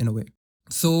secure it in a way.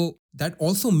 So that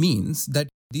also means that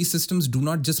these systems do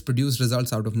not just produce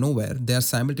results out of nowhere. They are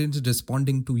simultaneously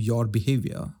responding to your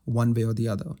behavior one way or the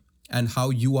other and how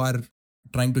you are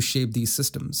trying to shape these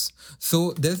systems.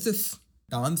 So there's this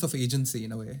dance of agency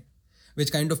in a way,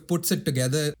 which kind of puts it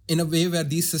together in a way where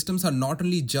these systems are not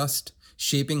only just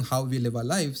shaping how we live our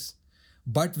lives,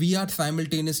 but we are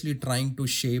simultaneously trying to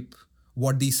shape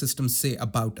what these systems say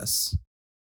about us.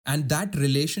 And that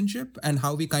relationship and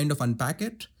how we kind of unpack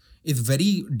it is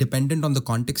very dependent on the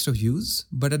context of use.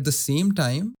 But at the same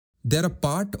time, they're a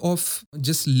part of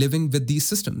just living with these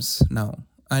systems now.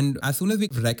 And as soon as we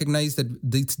recognize that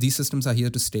these systems are here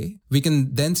to stay, we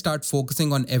can then start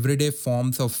focusing on everyday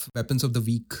forms of weapons of the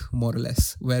week, more or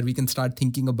less, where we can start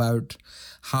thinking about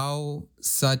how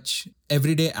such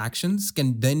everyday actions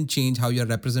can then change how you're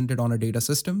represented on a data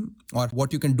system, or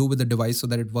what you can do with the device so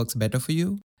that it works better for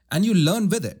you. And you learn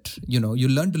with it, you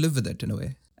learn to live with it in a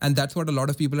way. And that's what a lot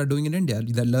of people are doing in India.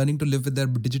 They're learning to live with their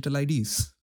digital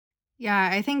IDs.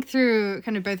 Yeah, I think through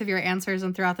kind of both of your answers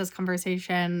and throughout this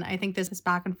conversation, I think this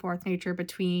back and forth nature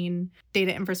between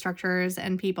data infrastructures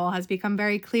and people has become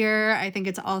very clear. I think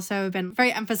it's also been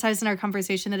very emphasized in our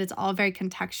conversation that it's all very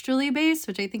contextually based,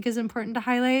 which I think is important to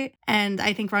highlight. And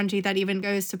I think, Ranjit, that even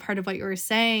goes to part of what you were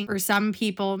saying. For some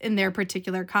people in their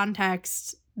particular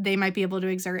context, they might be able to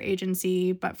exert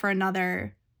agency, but for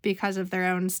another, because of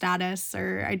their own status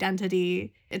or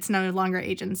identity, it's no longer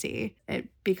agency. It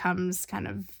becomes kind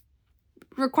of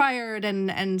required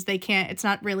and they can't, it's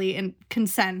not really in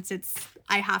consent. It's,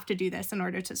 I have to do this in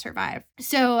order to survive.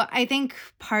 So I think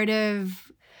part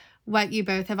of what you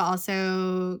both have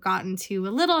also gotten to a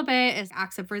little bit is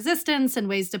acts of resistance and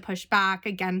ways to push back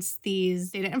against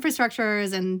these data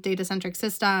infrastructures and data-centric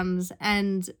systems.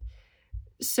 And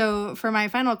so for my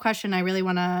final question, I really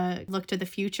want to look to the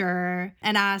future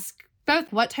and ask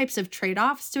both what types of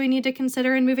trade-offs do we need to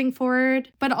consider in moving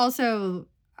forward, but also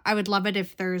I would love it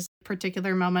if there's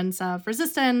particular moments of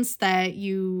resistance that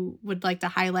you would like to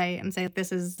highlight and say,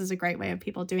 this is a great way of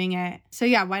people doing it. So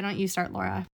yeah, why don't you start,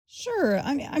 Laura? Sure.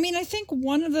 I mean, I think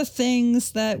one of the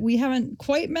things that we haven't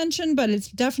quite mentioned, but it's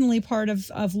definitely part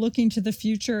of looking to the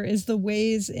future, is the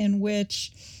ways in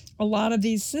which a lot of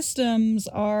these systems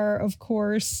are, of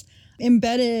course,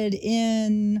 embedded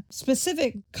in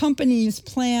specific companies'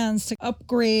 plans to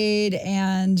upgrade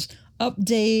and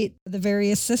update the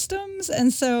various systems.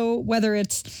 And so whether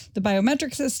it's the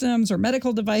biometric systems or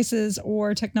medical devices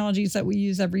or technologies that we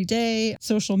use every day,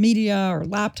 social media or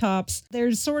laptops,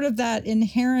 there's sort of that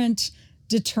inherent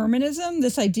determinism,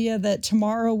 this idea that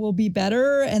tomorrow will be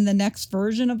better and the next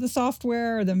version of the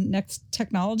software or the next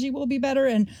technology will be better.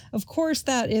 And of course,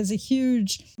 that is a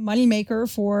huge moneymaker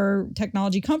for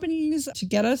technology companies to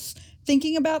get us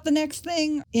thinking about the next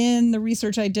thing. In the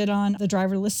research I did on the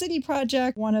Driverless City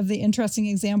project, one of the interesting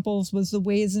examples was the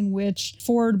ways in which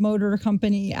Ford Motor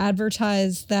Company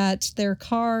advertised that their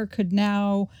car could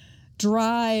now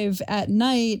drive at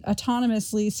night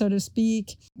autonomously, so to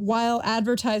speak, while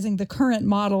advertising the current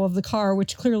model of the car,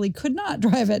 which clearly could not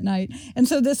drive at night. And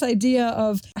so this idea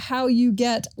of how you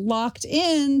get locked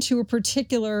into a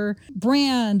particular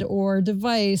brand or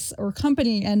device or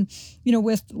company, and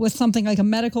with something like a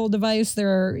medical device, there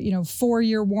are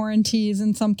 4-year warranties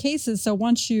in some cases. So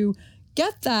once you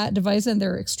get that device, and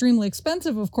they're extremely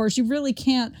expensive, of course, you really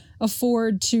can't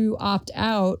afford to opt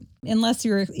out unless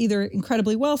you're either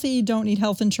incredibly wealthy, don't need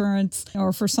health insurance,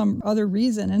 or for some other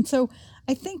reason. And so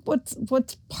I think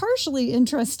what's partially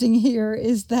interesting here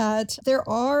is that there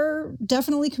are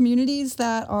definitely communities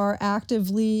that are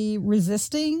actively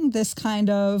resisting this kind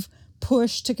of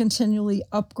push to continually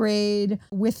upgrade.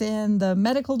 Within the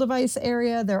medical device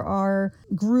area, there are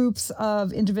groups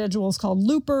of individuals called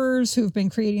loopers who've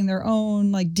been creating their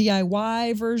own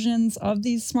DIY versions of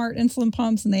these smart insulin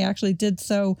pumps. And they actually did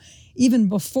so even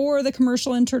before the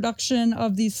commercial introduction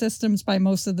of these systems by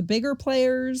most of the bigger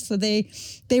players. So they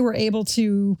were able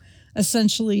to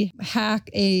essentially hack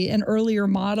an earlier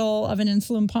model of an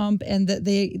insulin pump, and that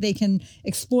they can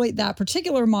exploit that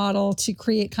particular model to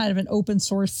create kind of an open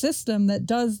source system that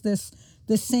does this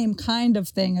same kind of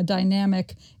thing, a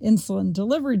dynamic insulin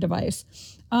delivery device.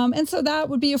 And so that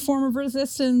would be a form of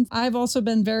resistance. I've also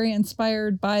been very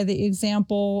inspired by the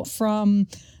example from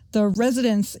the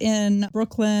residents in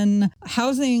Brooklyn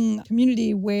housing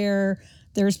community, where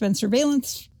there's been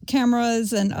surveillance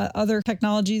cameras and other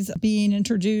technologies being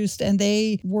introduced, and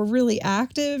they were really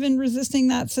active in resisting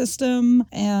that system.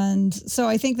 And so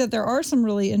I think that there are some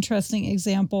really interesting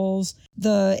examples.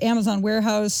 The Amazon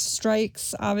warehouse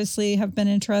strikes obviously have been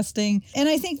interesting. And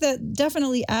I think that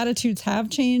definitely attitudes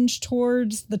have changed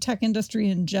towards the tech industry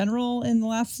in general in the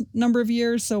last number of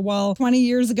years. So while 20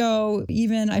 years ago,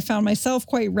 even I found myself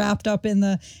quite wrapped up in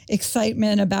the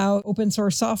excitement about open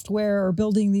source software or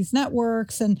building these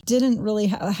networks, and didn't really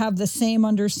have the same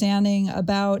understanding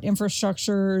about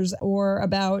infrastructures or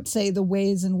about, say, the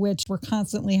ways in which we're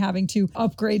constantly having to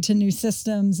upgrade to new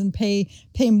systems and pay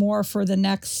more for the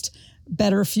next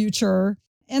better future.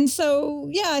 And so,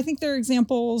 yeah, I think there are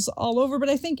examples all over. But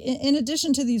I think in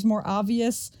addition to these more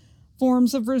obvious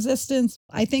forms of resistance,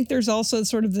 I think there's also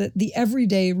sort of the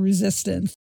everyday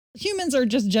resistance. Humans are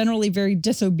just generally very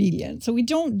disobedient. So we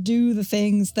don't do the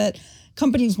things that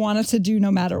companies want us to do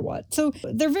no matter what. So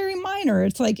they're very minor.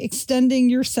 It's like extending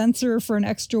your sensor for an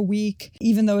extra week,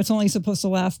 even though it's only supposed to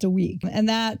last a week. And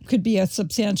that could be a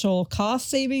substantial cost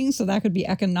saving. So that could be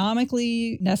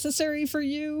economically necessary for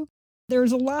you.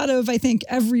 There's a lot of, I think,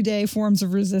 everyday forms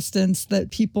of resistance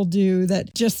that people do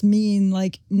that just mean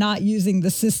not using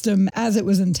the system as it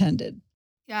was intended.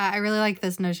 Yeah, I really like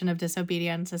this notion of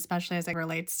disobedience, especially as it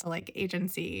relates to like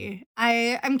agency.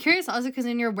 I'm curious also because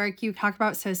in your work, you talk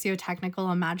about socio-technical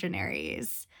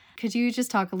imaginaries. Could you just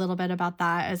talk a little bit about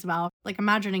that as well? Like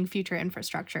imagining future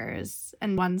infrastructures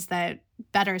and ones that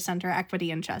better center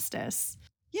equity and justice.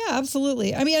 Yeah,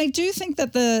 absolutely. I mean, I do think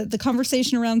that the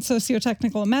conversation around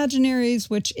socio-technical imaginaries,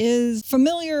 which is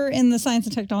familiar in the science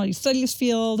and technology studies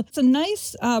field, it's a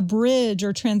nice bridge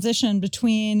or transition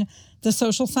between the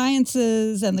social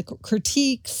sciences and the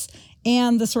critiques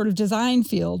and the sort of design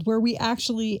field, where we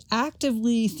actually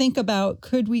actively think about,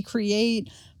 could we create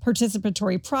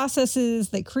participatory processes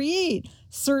that create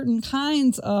certain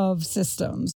kinds of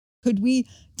systems? Could we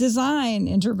design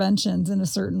interventions in a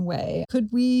certain way?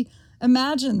 Could we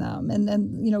imagine them? And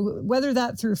whether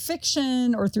that through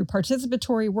fiction or through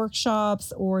participatory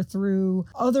workshops or through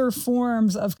other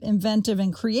forms of inventive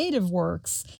and creative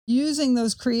works, using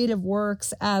those creative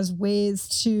works as ways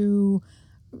to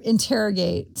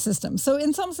interrogate systems. So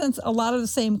in some sense, a lot of the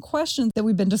same questions that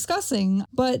we've been discussing,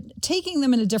 but taking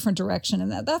them in a different direction.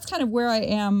 And that's kind of where I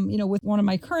am, with one of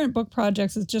my current book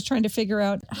projects, is just trying to figure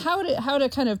out how to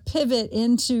kind of pivot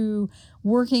into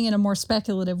working in a more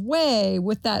speculative way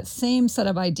with that same set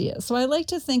of ideas. So I like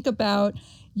to think about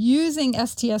using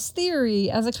STS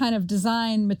theory as a kind of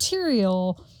design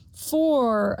material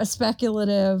for a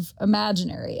speculative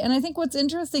imaginary. And I think what's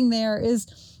interesting there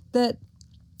is that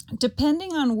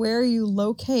depending on where you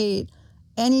locate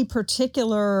any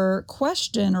particular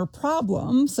question or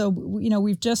problem, so,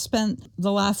 we've just spent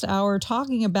the last hour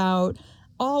talking about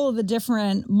all of the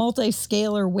different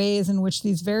multi-scalar ways in which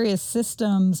these various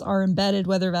systems are embedded,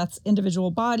 whether that's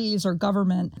individual bodies or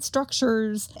government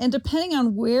structures. And depending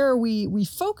on where we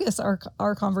focus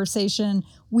our conversation,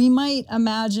 we might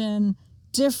imagine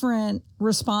different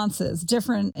responses,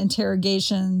 different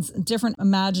interrogations, different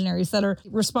imaginaries that are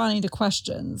responding to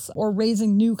questions or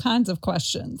raising new kinds of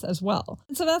questions as well.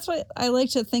 And so that's what I like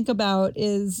to think about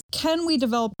is, can we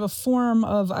develop a form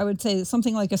of, I would say,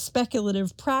 something like a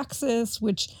speculative praxis,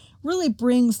 which really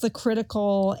brings the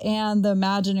critical and the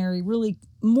imaginary really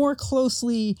more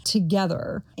closely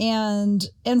together, and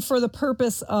for the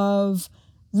purpose of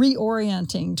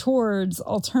reorienting towards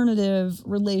alternative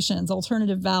relations,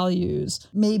 alternative values,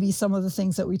 maybe some of the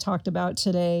things that we talked about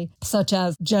today, such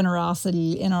as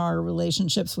generosity in our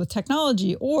relationships with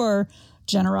technology or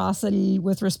generosity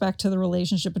with respect to the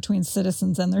relationship between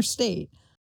citizens and their state.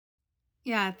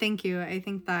 Yeah, thank you. I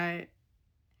think that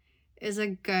is a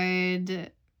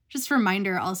good just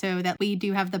reminder also that we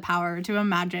do have the power to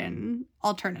imagine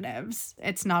alternatives.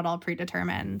 It's not all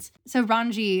predetermined. So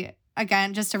Ranji,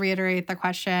 again, just to reiterate the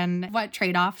question, what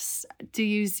trade-offs do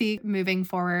you see moving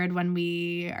forward when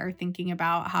we are thinking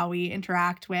about how we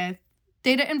interact with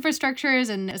data infrastructures,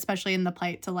 and especially in the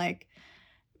plight to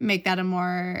make that a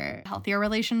more healthier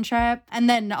relationship? And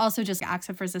then also just acts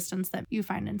of resistance that you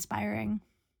find inspiring.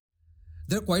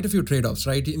 There are quite a few trade-offs,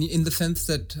 right? In the sense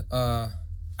that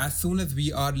as soon as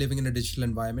we are living in a digital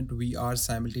environment, we are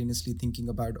simultaneously thinking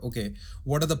about, okay,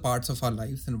 what are the parts of our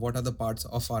lives and what are the parts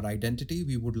of our identity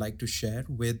we would like to share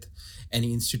with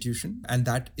any institution? And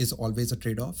that is always a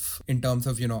trade-off in terms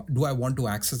of, do I want to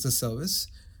access the service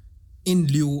in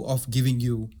lieu of giving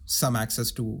you some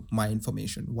access to my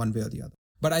information one way or the other?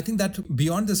 But I think that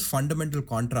beyond this fundamental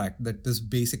contract that is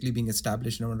basically being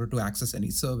established in order to access any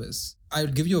service, I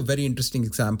will give you a very interesting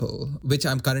example, which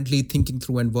I'm currently thinking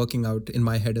through and working out in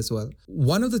my head as well.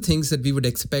 One of the things that we would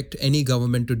expect any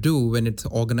government to do when it's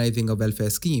organizing a welfare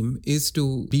scheme is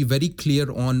to be very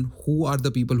clear on who are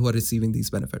the people who are receiving these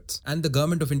benefits. And the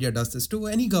government of India does this too.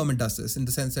 Any government does this in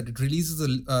the sense that it releases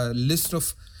a list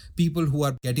of people who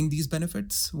are getting these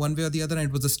benefits one way or the other. And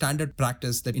it was a standard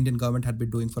practice that Indian government had been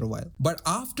doing for a while. But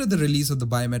after the release of the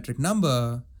biometric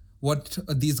number, what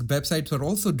these websites were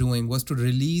also doing was to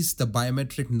release the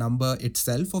biometric number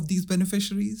itself of these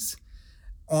beneficiaries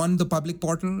on the public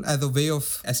portal as a way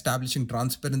of establishing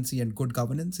transparency and good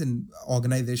governance in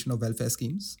organization of welfare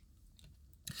schemes,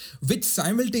 which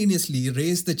simultaneously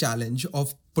raised the challenge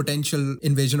of potential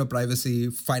invasion of privacy,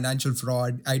 financial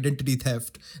fraud, identity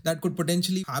theft that could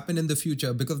potentially happen in the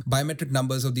future because biometric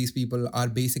numbers of these people are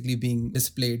basically being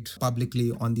displayed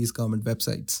publicly on these government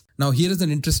websites. Now, here is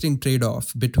an interesting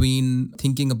trade-off between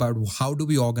thinking about how do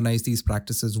we organize these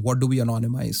practices, what do we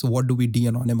anonymize, what do we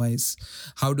de-anonymize,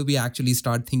 how do we actually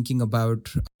start thinking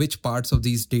about which parts of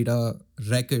these data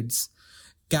records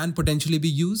can potentially be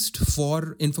used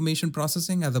for information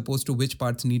processing as opposed to which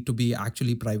parts need to be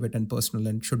actually private and personal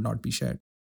and should not be shared.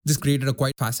 This created a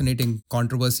quite fascinating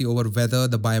controversy over whether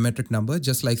the biometric number,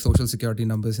 just like social security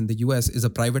numbers in the US, is a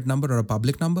private number or a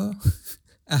public number.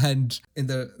 And in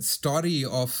the story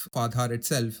of Aadhaar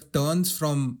itself, turns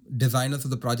from designers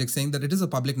of the project saying that it is a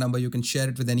public number, you can share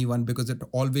it with anyone because it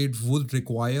always would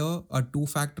require a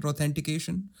two-factor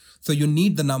authentication. So you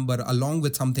need the number along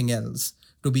with something else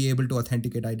to be able to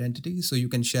authenticate identity. So you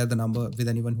can share the number with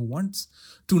anyone who wants,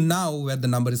 to now where the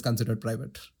number is considered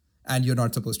private and you're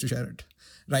not supposed to share it,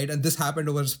 right? And this happened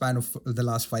over a span of the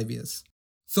last 5 years.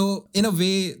 So in a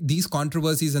way, these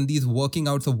controversies and these working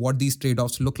outs of what these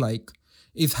trade-offs look like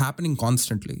is happening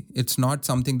constantly. It's not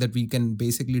something that we can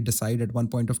basically decide at one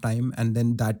point of time and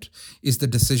then that is the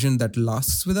decision that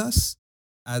lasts with us.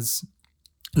 As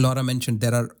Laura mentioned,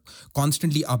 there are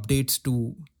constantly updates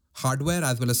to hardware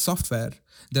as well as software.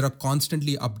 There are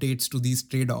constantly updates to these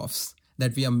trade-offs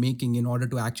that we are making in order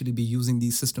to actually be using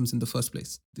these systems in the first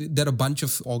place. There are a bunch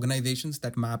of organizations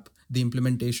that map the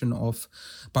implementation of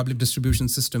public distribution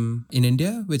system in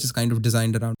India, which is kind of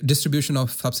designed around distribution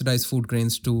of subsidized food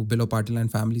grains to below poverty line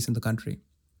families in the country.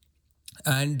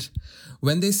 And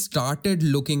when they started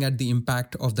looking at the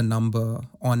impact of the number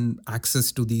on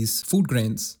access to these food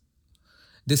grains,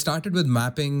 they started with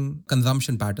mapping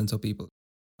consumption patterns of people.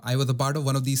 I was a part of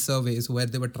one of these surveys where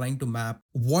they were trying to map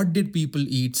what did people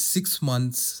eat 6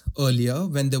 months earlier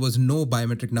when there was no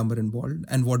biometric number involved,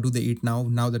 and what do they eat now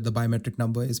that the biometric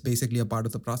number is basically a part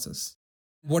of the process.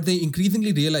 What they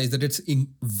increasingly realized that it's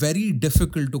very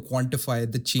difficult to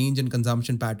quantify the change in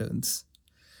consumption patterns.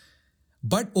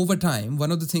 But over time,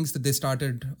 one of the things that they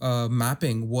started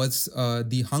mapping was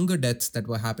the hunger deaths that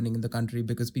were happening in the country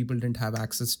because people didn't have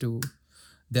access to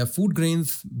their food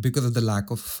grains because of the lack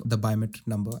of the biometric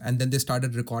number. And then they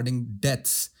started recording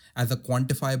deaths as a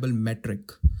quantifiable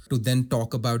metric to then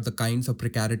talk about the kinds of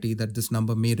precarity that this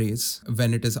number may raise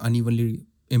when it is unevenly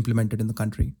implemented in the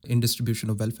country in distribution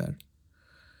of welfare.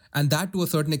 And that to a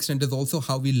certain extent is also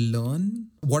how we learn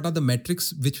what are the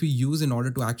metrics which we use in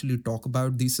order to actually talk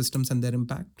about these systems and their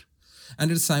impact.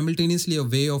 And it's simultaneously a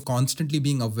way of constantly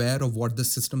being aware of what the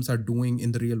systems are doing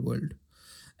in the real world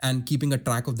and keeping a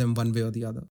track of them one way or the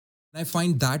other. And I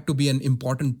find that to be an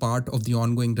important part of the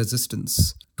ongoing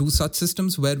resistance to such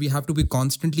systems, where we have to be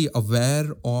constantly aware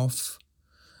of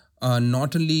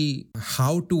not only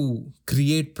how to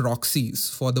create proxies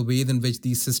for the ways in which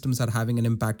these systems are having an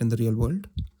impact in the real world,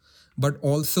 but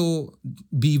also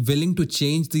be willing to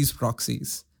change these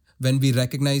proxies when we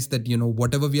recognize that,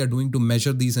 whatever we are doing to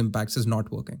measure these impacts is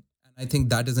not working. And I think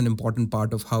that is an important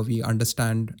part of how we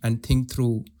understand and think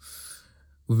through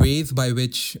ways by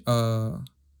which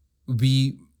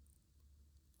we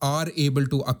are able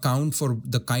to account for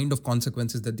the kind of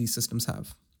consequences that these systems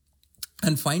have.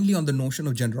 And finally, on the notion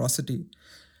of generosity,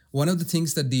 one of the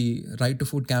things that the Right to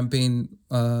Food campaign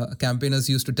campaigners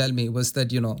used to tell me was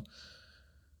that,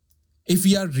 if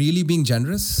we are really being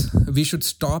generous, we should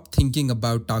stop thinking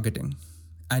about targeting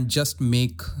and just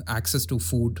make access to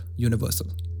food universal.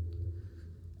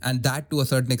 And that, to a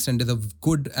certain extent, is a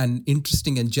good and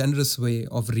interesting and generous way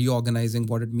of reorganizing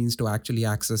what it means to actually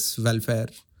access welfare.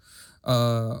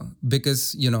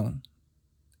 Because,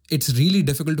 it's really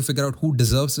difficult to figure out who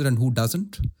deserves it and who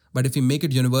doesn't. But if we make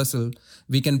it universal,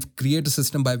 we can create a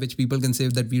system by which people can say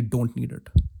that we don't need it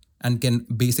and can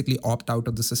basically opt out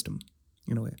of the system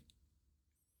in a way.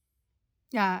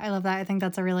 Yeah, I love that. I think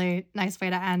that's a really nice way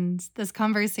to end this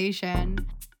conversation.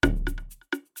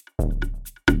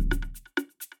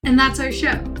 And that's our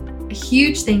show. A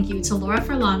huge thank you to Laura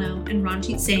Furlano and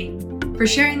Ranjit Singh for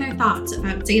sharing their thoughts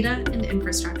about data and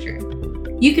infrastructure.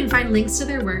 You can find links to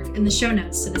their work in the show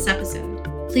notes to this episode.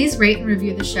 Please rate and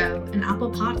review the show in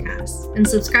Apple Podcasts and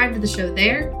subscribe to the show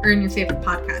there or in your favorite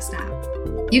podcast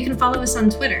app. You can follow us on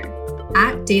Twitter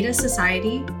 @Data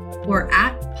Society or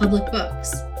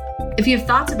 @PublicBooks. If you have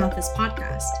thoughts about this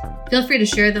podcast, feel free to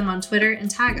share them on Twitter and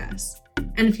tag us.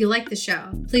 And if you like the show,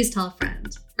 please tell a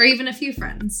friend, or even a few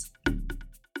friends.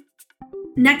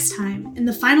 Next time, in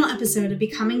the final episode of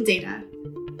Becoming Data,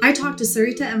 I talked to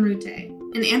Sarita Amrute,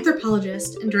 an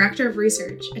anthropologist and director of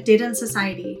research at Data and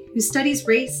Society who studies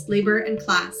race, labor, and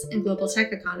class in global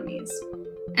tech economies,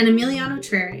 and Emiliano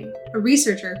Trere, a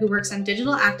researcher who works on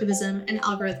digital activism and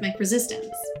algorithmic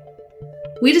resistance.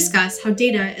 We discuss how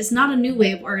data is not a new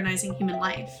way of organizing human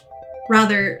life.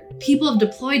 Rather, people have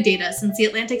deployed data since the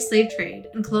Atlantic slave trade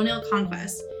and colonial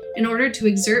conquest in order to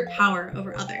exert power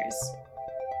over others.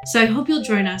 So I hope you'll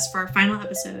join us for our final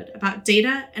episode about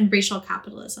data and racial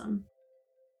capitalism.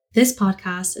 This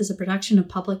podcast is a production of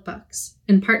Public Books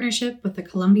in partnership with the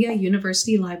Columbia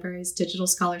University Library's Digital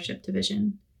Scholarship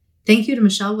Division. Thank you to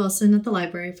Michelle Wilson at the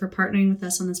library for partnering with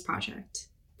us on this project.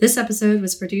 This episode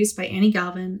was produced by Annie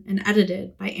Galvin and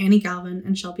edited by Annie Galvin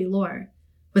and Shelby Lohr,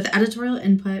 with editorial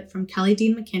input from Kelly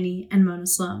Dean McKinney and Mona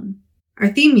Sloan. Our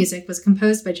theme music was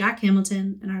composed by Jack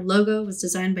Hamilton, and our logo was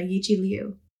designed by Yichi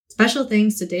Liu. Special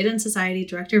thanks to Data and Society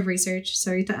Director of Research,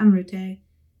 Sarita Amrute,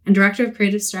 and Director of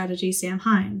Creative Strategy, Sam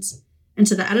Hines, and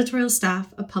to the editorial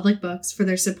staff of Public Books for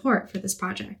their support for this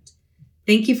project.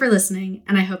 Thank you for listening,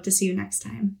 and I hope to see you next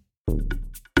time.